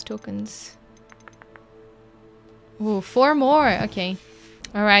many house tokens? Ooh, 4 more. Okay.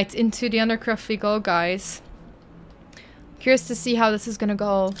 Alright, into the Undercroft we go, guys. Curious to see how this is gonna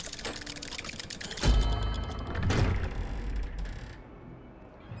go.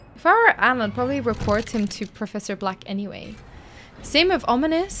 If I were Anne, I'd probably report him to Professor Black anyway. Same with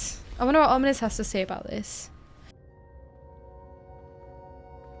Ominous. I wonder what Ominous has to say about this.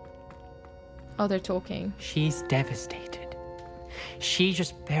 Oh, they're talking. She's devastated. She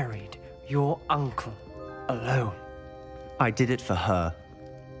just buried your uncle alone. I did it for her.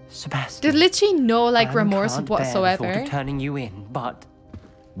 Sebastian. There's literally no, like, Anne remorse can't bear the whatsoever. thought of turning you in, but...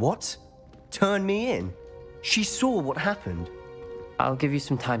 What? Turn me in? She saw what happened. I'll give you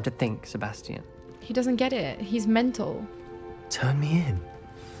some time to think, Sebastian. He doesn't get it. He's mental. Turn me in.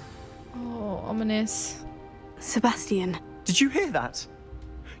 Oh, Ominous. Sebastian. Did you hear that?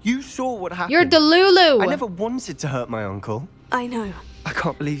 You saw what happened. You're Delulu! I never wanted to hurt my uncle. I know. I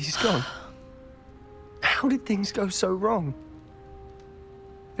can't believe he's gone. How did things go so wrong?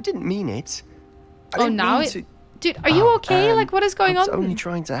 I didn't mean it. I didn't now mean it... to... Dude, are you okay? Like, what is going on? I was only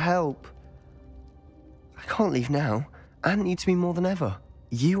trying to help. I can't leave now. Anne needs me more than ever.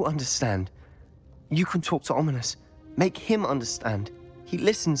 You understand. You can talk to Ominous. Make him understand. He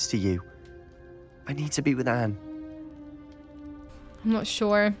listens to you. I need to be with Anne. I'm not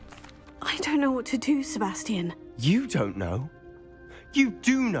sure. I don't know what to do, Sebastian. You don't know. You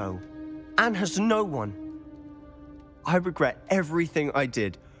do know. Anne has no one. I regret everything I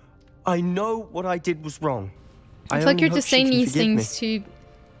did. I know what I did was wrong. It's like you're just saying these things to...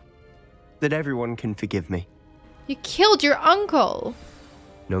 That everyone can forgive me. You killed your uncle!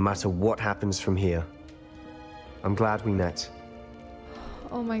 No matter what happens from here. I'm glad we met.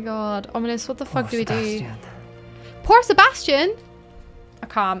 Oh my god. Ominous, what the fuck do we Sebastian. do? Poor Sebastian! I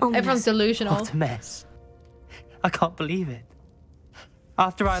can't. Ominous. Everyone's delusional. What a mess. I can't believe it.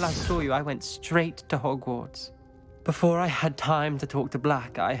 After I last saw you, I went straight to Hogwarts. Before I had time to talk to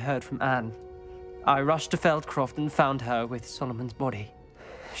Black, I heard from Anne. I rushed to Feldcroft and found her with Solomon's body.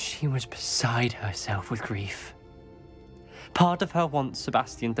 She was beside herself with grief. Part of her wants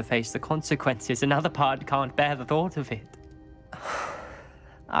Sebastian to face the consequences, another part can't bear the thought of it.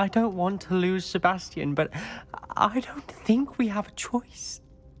 I don't want to lose Sebastian, but I don't think we have a choice.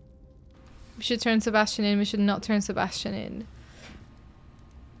 We should turn Sebastian in. We should not turn Sebastian in.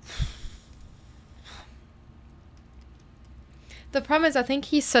 The problem is, I think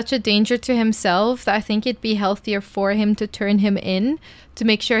he's such a danger to himself that I think it'd be healthier for him to turn him in to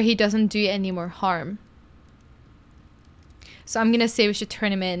make sure he doesn't do any more harm. So I'm gonna say we should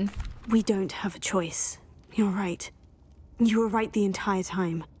turn him in. We don't have a choice. You're right. You were right the entire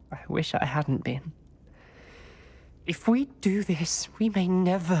time. I wish I hadn't been. If we do this, we may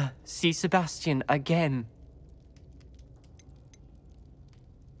never see Sebastian again.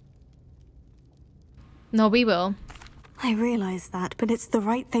 No, we will. I realize that, but it's the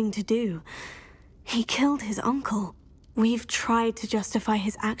right thing to do. He killed his uncle. We've tried to justify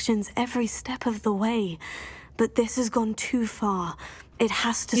his actions every step of the way, but this has gone too far. It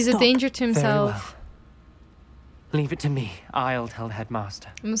has to stop. He's a danger to himself. Very well. Leave it to me. I'll tell the headmaster.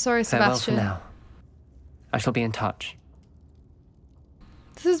 I'm sorry, Farewell Sebastian. for now. I shall be in touch.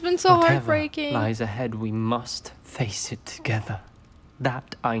 This has been so Whatever heartbreaking. lies ahead, we must face it together.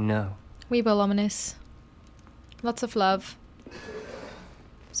 That I know. We will, Ominous. Lots of love.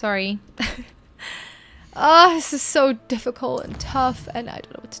 Sorry. This is so difficult and tough, and I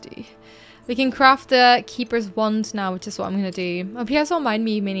don't know what to do. We can craft the Keeper's Wand now, which is what I'm going to do. I hope you guys don't mind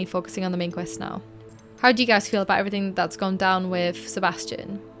me mainly focusing on the main quest now. How do you guys feel about everything that's gone down with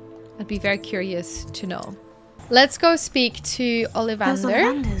Sebastian? I'd be very curious to know. Let's go speak to Those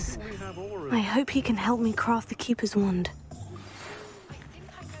Ollivander. Ollivanders. I hope he can help me craft the Keeper's Wand.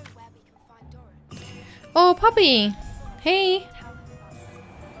 Oh, puppy. Hey.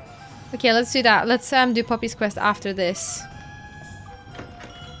 Okay, let's do that. Let's do Poppy's quest after this.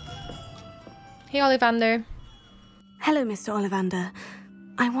 Hey, Ollivander. Hello, Mr. Ollivander.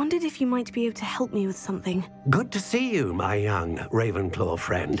 I wondered if you might be able to help me with something. Good to see you, my young Ravenclaw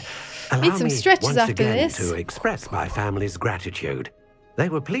friend. Need some stretches once after again this. to express my family's gratitude. They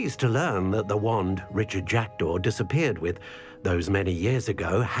were pleased to learn that the wand Richard Jackdaw disappeared with those many years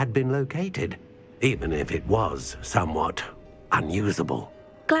ago had been located, even if it was somewhat unusable.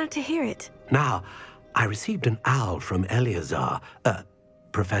 Glad to hear it. Now, I received an owl from Eleazar,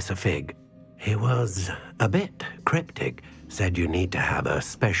 Professor Fig. He was a bit cryptic, said you need to have a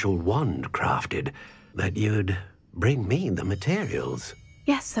special wand crafted, that you'd bring me the materials.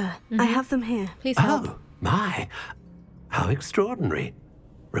 Yes, sir. I have them here. Please help. Oh, my. How extraordinary.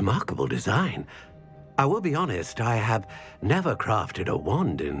 Remarkable design. I will be honest, I have never crafted a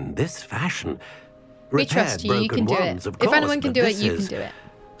wand in this fashion. We trust you. You can do it. If anyone can do it, you can do it.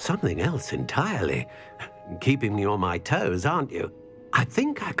 Something else entirely. Keeping me on my toes, aren't you? I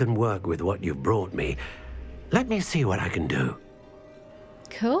think I can work with what you've brought me. Let me see what I can do.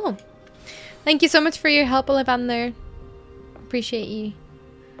 Cool. Thank you so much for your help, Ollivander. Appreciate you.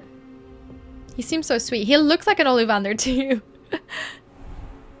 He seems so sweet. He looks like an Ollivander too.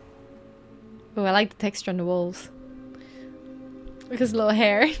 Oh, I like the texture on the walls. Look at his little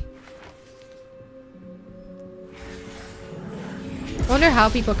hair. I wonder how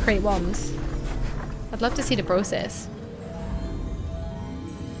people create wands. I'd love to see the process.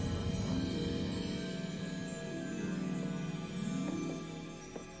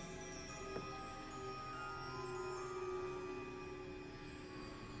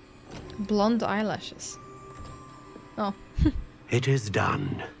 Blonde eyelashes. Oh. It is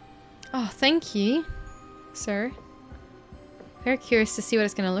done. Oh, thank you, sir. Very curious to see what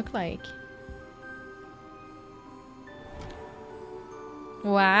it's going to look like.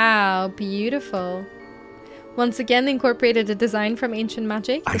 Wow, beautiful. Once again, incorporated a design from ancient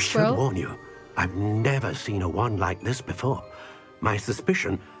magic. I should warn you, I've never seen a wand like this before. My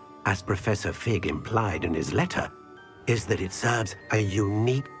suspicion, as Professor Fig implied in his letter, is that it serves a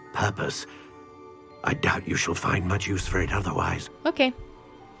unique purpose. I doubt you shall find much use for it otherwise. Okay.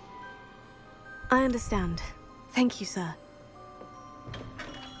 I understand. Thank you, sir.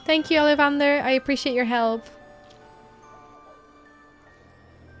 Thank you, Ollivander. I appreciate your help.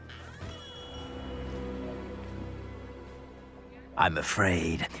 I'm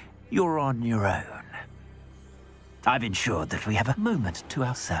afraid you're on your own. I've ensured that we have a moment to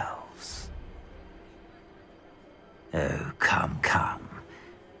ourselves. Oh, come, come.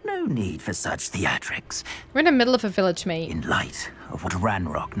 No need for such theatrics. We're in the middle of a village, mate. In light of what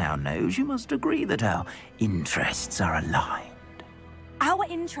Ranrock now knows, you must agree that our interests are aligned. Our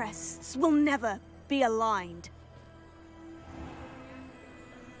interests will never be aligned.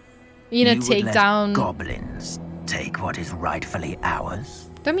 You know, take let down goblins take what is rightfully ours.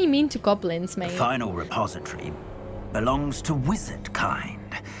 Don't be mean to goblins, mate. The final repository belongs to wizard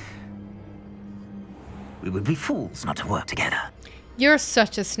kind. We would be fools not to work together. You're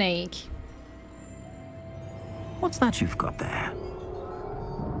such a snake. What's that you've got there?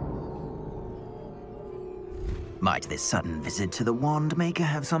 Might this sudden visit to the Wand Maker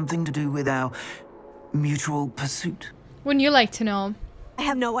have something to do with our mutual pursuit? Wouldn't you like to know? I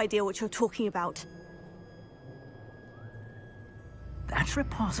have no idea what you're talking about. That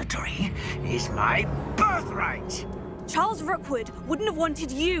repository is my birthright! Charles Rookwood wouldn't have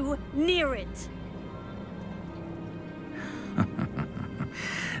wanted you near it.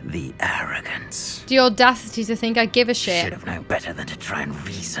 The arrogance. The audacity to think I give a shit. Should have known better than to try and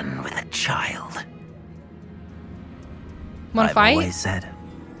reason with a child. Wanna fight? I've always said,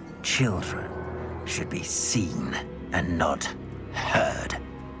 children should be seen and not heard. Do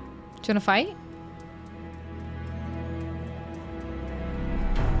you wanna fight?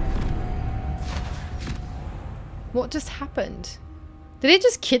 What just happened? Did they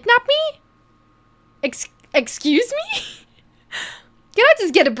just kidnap me? Excuse me? Can I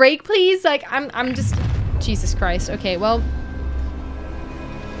just get a break, please? Like, I'm just... Jesus Christ. Okay, well...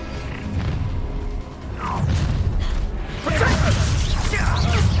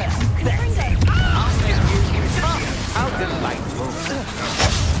 How delightful.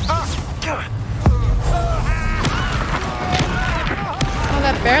 Oh,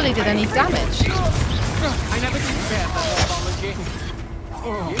 that barely did any damage. I never did bear that apology.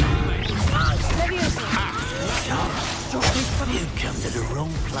 You come to the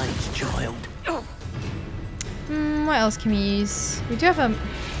wrong place, child. What else can we use? We do have a...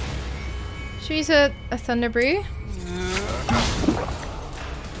 Should we use a Thunder Brew?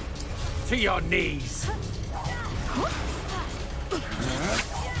 To your knees.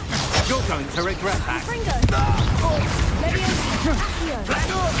 You're going to regret that.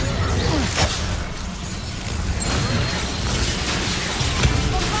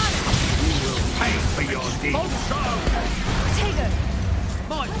 Pay for your deed.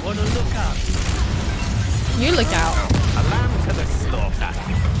 Might want to look up. You look out. A lamb to the slaughter.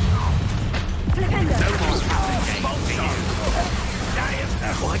 No more games for you.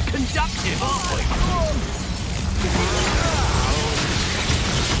 Damn, quite conductive, aren't we?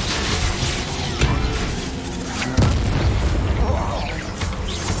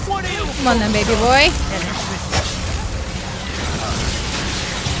 Come on then, baby boy.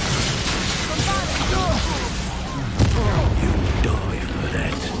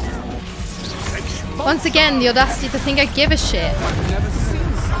 Once again, the audacity to think I give a shit. I've never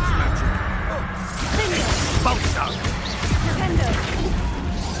seen such magic.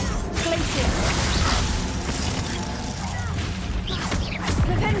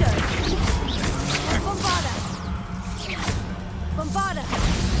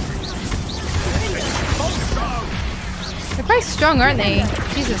 They're quite strong, aren't they?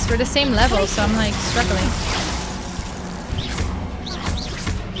 Jesus, we're the same level, so I'm like struggling.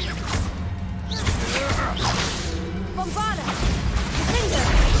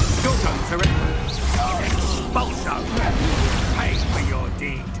 Pay for your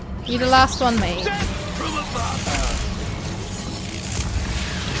deed. You're the last one, mate.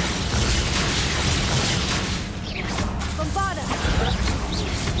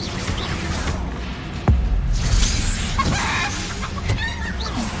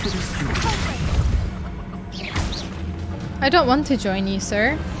 I don't want to join you,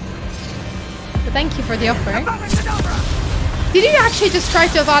 sir. But thank you for the offer. Did you actually just try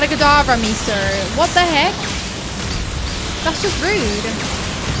to Avada Kedavra me, sir? What the heck? That's just rude.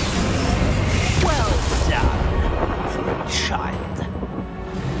 Well done for a child.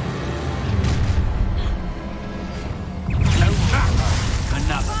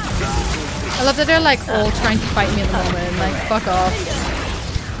 Another. I love that they're like all trying to fight me at the moment. Like, fuck off.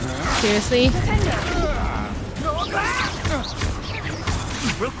 Seriously?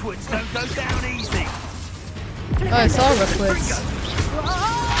 Rookwoods don't go down easy. Oh, it's all Rookwoods.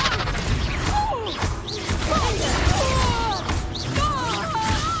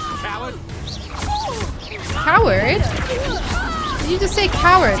 Coward. Coward? Did you just say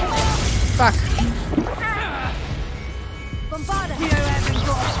coward? Fuck. You haven't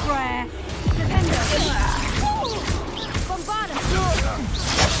got a prayer.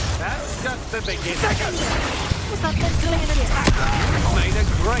 That's just the beginning. Made a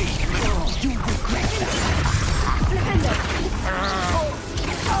great mess. You regret that.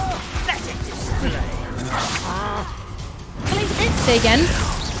 Let it display. Say again.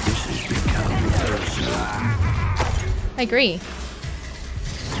 I agree.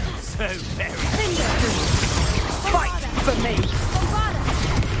 So very. Fight for me.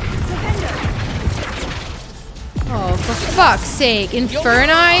 Oh, for fuck's sake.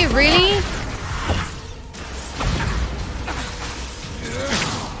 Inferni? Really?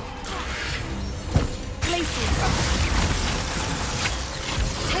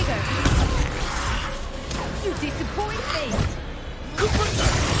 You disappoint me.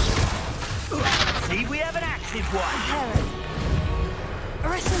 See, we have an active one.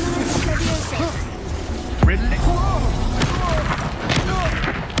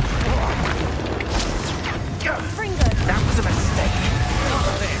 That was a mistake.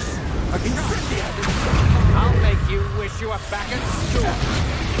 I'll make you wish you were back at school.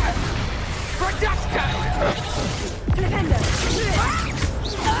 Production!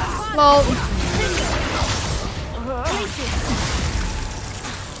 Lol.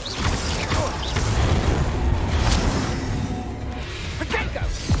 Potato!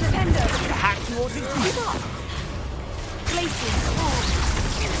 Hack towards it. Give up.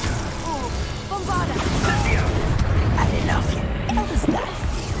 I love you. How does that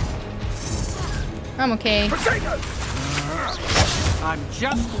feel? I'm okay. I'm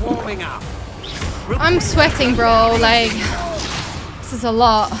just warming up. I'm sweating, bro. Like, this is a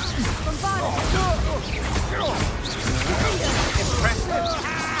lot.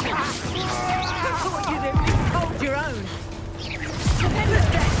 Hold your own.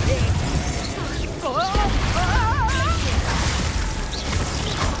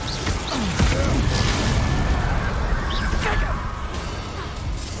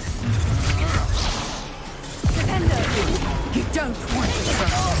 You don't want to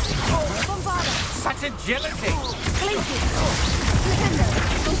such agility.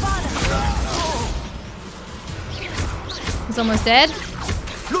 He's almost dead.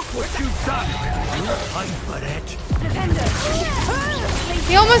 Look what you've done. You'll pay for it.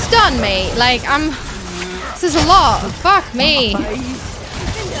 You almost done, mate. Like, this is a lot. Fuck me.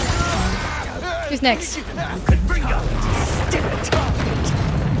 Who's next?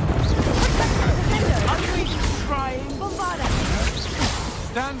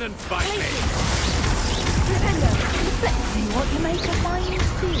 Stand and fight me. Let's see what you make of my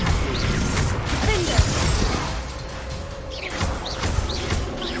experiences.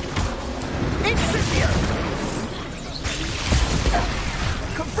 Incipio!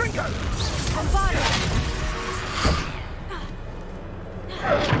 Confringo! Avada!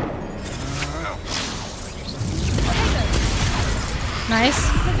 Nice.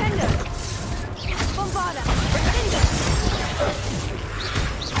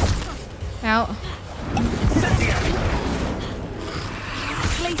 Out.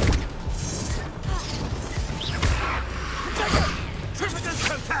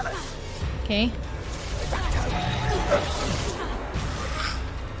 Okay.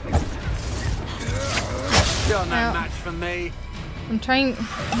 You're no match for me. I'm trying.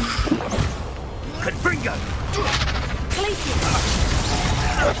 Confringo!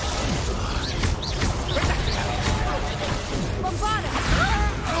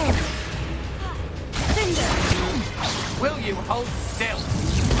 Will you hold still?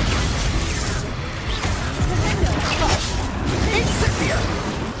 Incipio!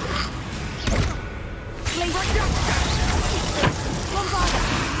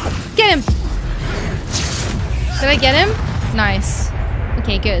 Get him! Did I get him? Nice.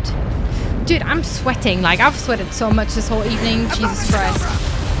 Okay, good. Dude, I'm sweating. Like, I've sweated so much this whole evening. Jesus Christ.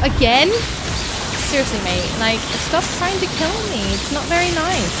 Again? Seriously, mate. Like, stop trying to kill me. It's not very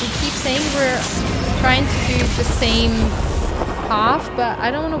nice. You keep saying we're trying to do the same path, but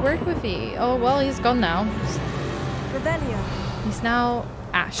I don't want to work with you. Oh, well, he's gone now. He's now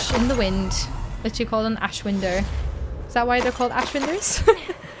ash in the wind. Literally called an ashwinder. Is that why they're called ashwinders?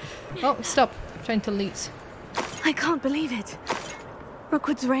 Oh, stop. I'm trying to loot. I can't believe it.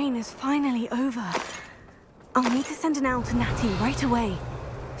 Rookwood's reign is finally over. I'll need to send an owl to Natty right away.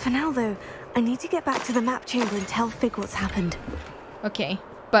 For now, though, I need to get back to the map chamber and tell Fig what's happened. Okay,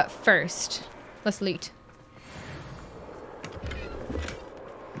 but first, let's loot.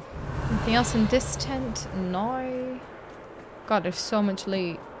 Anything else in this tent? No. God, there's so much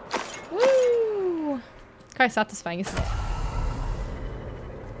loot. Woo! Quite satisfying, isn't it?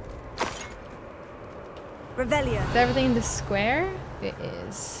 Revelia. Is everything in the square? It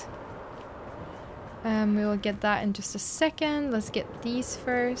is. We will get that in just a second. Let's get these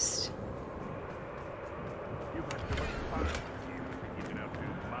first.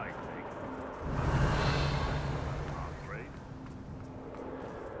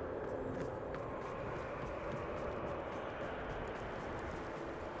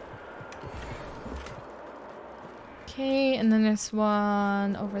 Okay, and then there's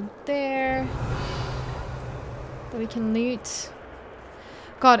one over there that we can loot.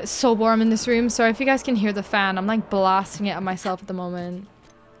 God, it's so warm in this room. Sorry if you guys can hear the fan. I'm like blasting it at myself at the moment.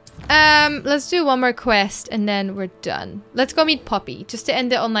 Let's do one more quest and then we're done. Let's go meet Poppy, just to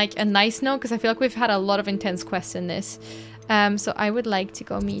end it on like a nice note, because I feel like we've had a lot of intense quests in this. So I would like to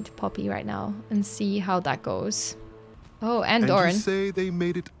go meet Poppy right now and see how that goes. Oh, and Doran. And you say they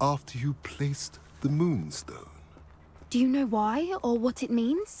made it after you placed the moonstone. Do you know why or what it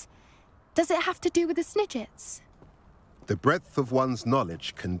means? Does it have to do with the Snidgets? The breadth of one's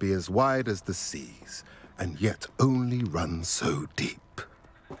knowledge can be as wide as the seas, and yet only run so deep.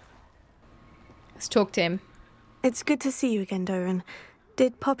 Let's talk to him. It's good to see you again, Doran.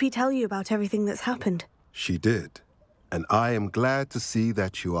 Did Poppy tell you about everything that's happened? She did, and I am glad to see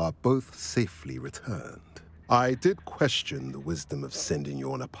that you are both safely returned. I did question the wisdom of sending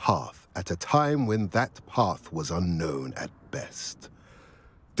you on a path at a time when that path was unknown at best,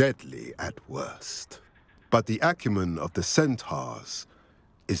 deadly at worst. But the acumen of the centaurs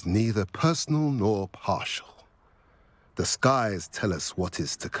is neither personal nor partial. The skies tell us what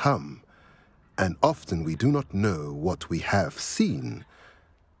is to come, and often we do not know what we have seen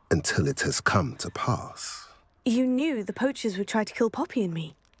until it has come to pass. You knew the poachers would try to kill Poppy and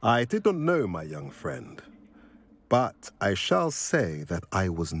me. I did not know, my young friend, but I shall say that I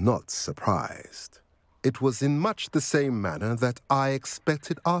was not surprised. It was in much the same manner that I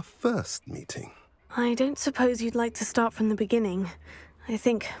expected our first meeting. I don't suppose you'd like to start from the beginning. I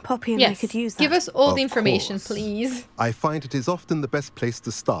think Poppy and I could use that. Give us all the Of information, course. please. I find it is often the best place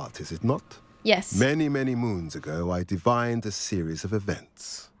to start, is it not? Yes. Many, many moons ago, I divined a series of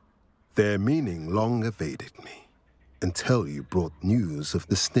events. Their meaning long evaded me, until you brought news of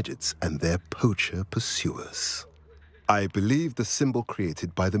the Snidgets and their poacher pursuers. I believe the symbol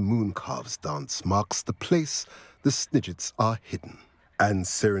created by the Mooncalves dance marks the place the Snidgets are hidden. And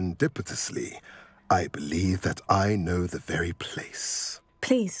serendipitously, I believe that I know the very place.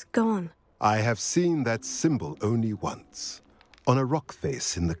 Please, go on. I have seen that symbol only once, on a rock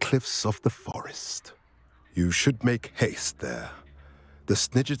face in the cliffs of the forest. You should make haste there. The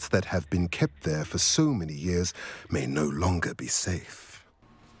Snidgets that have been kept there for so many years may no longer be safe.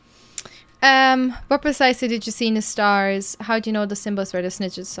 What precisely did you see in the stars? How do you know the symbols where the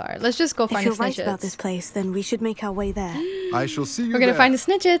Snidgets are? Let's just go find the Snidgets. If you're right about this place, then we should make our way there. I shall see you We're gonna there. find the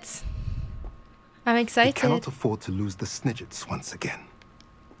Snidgets. I'm excited. We cannot afford to lose the Snidgets once again.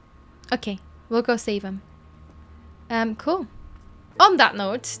 Okay, we'll go save him. Cool. On that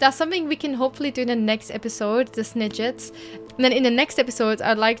note, that's something we can hopefully do in the next episode, the Snidgets. And then in the next episode,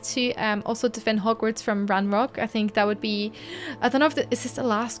 I'd like to also defend Hogwarts from Ranrock. I think that would be... I don't know if... is this the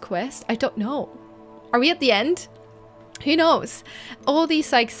last quest? I don't know. Are we at the end? Who knows? All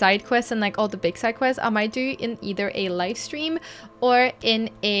these like side quests and like all the big side quests I might do in either a live stream or in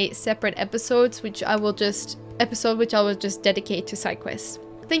a separate episode, which I will just dedicate to side quests.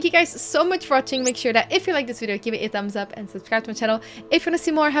 Thank you guys so much for watching. Make sure that if you like this video, give it a thumbs up and subscribe to my channel. If you want to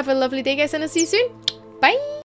see more, have a lovely day guys, and I'll see you soon. Bye!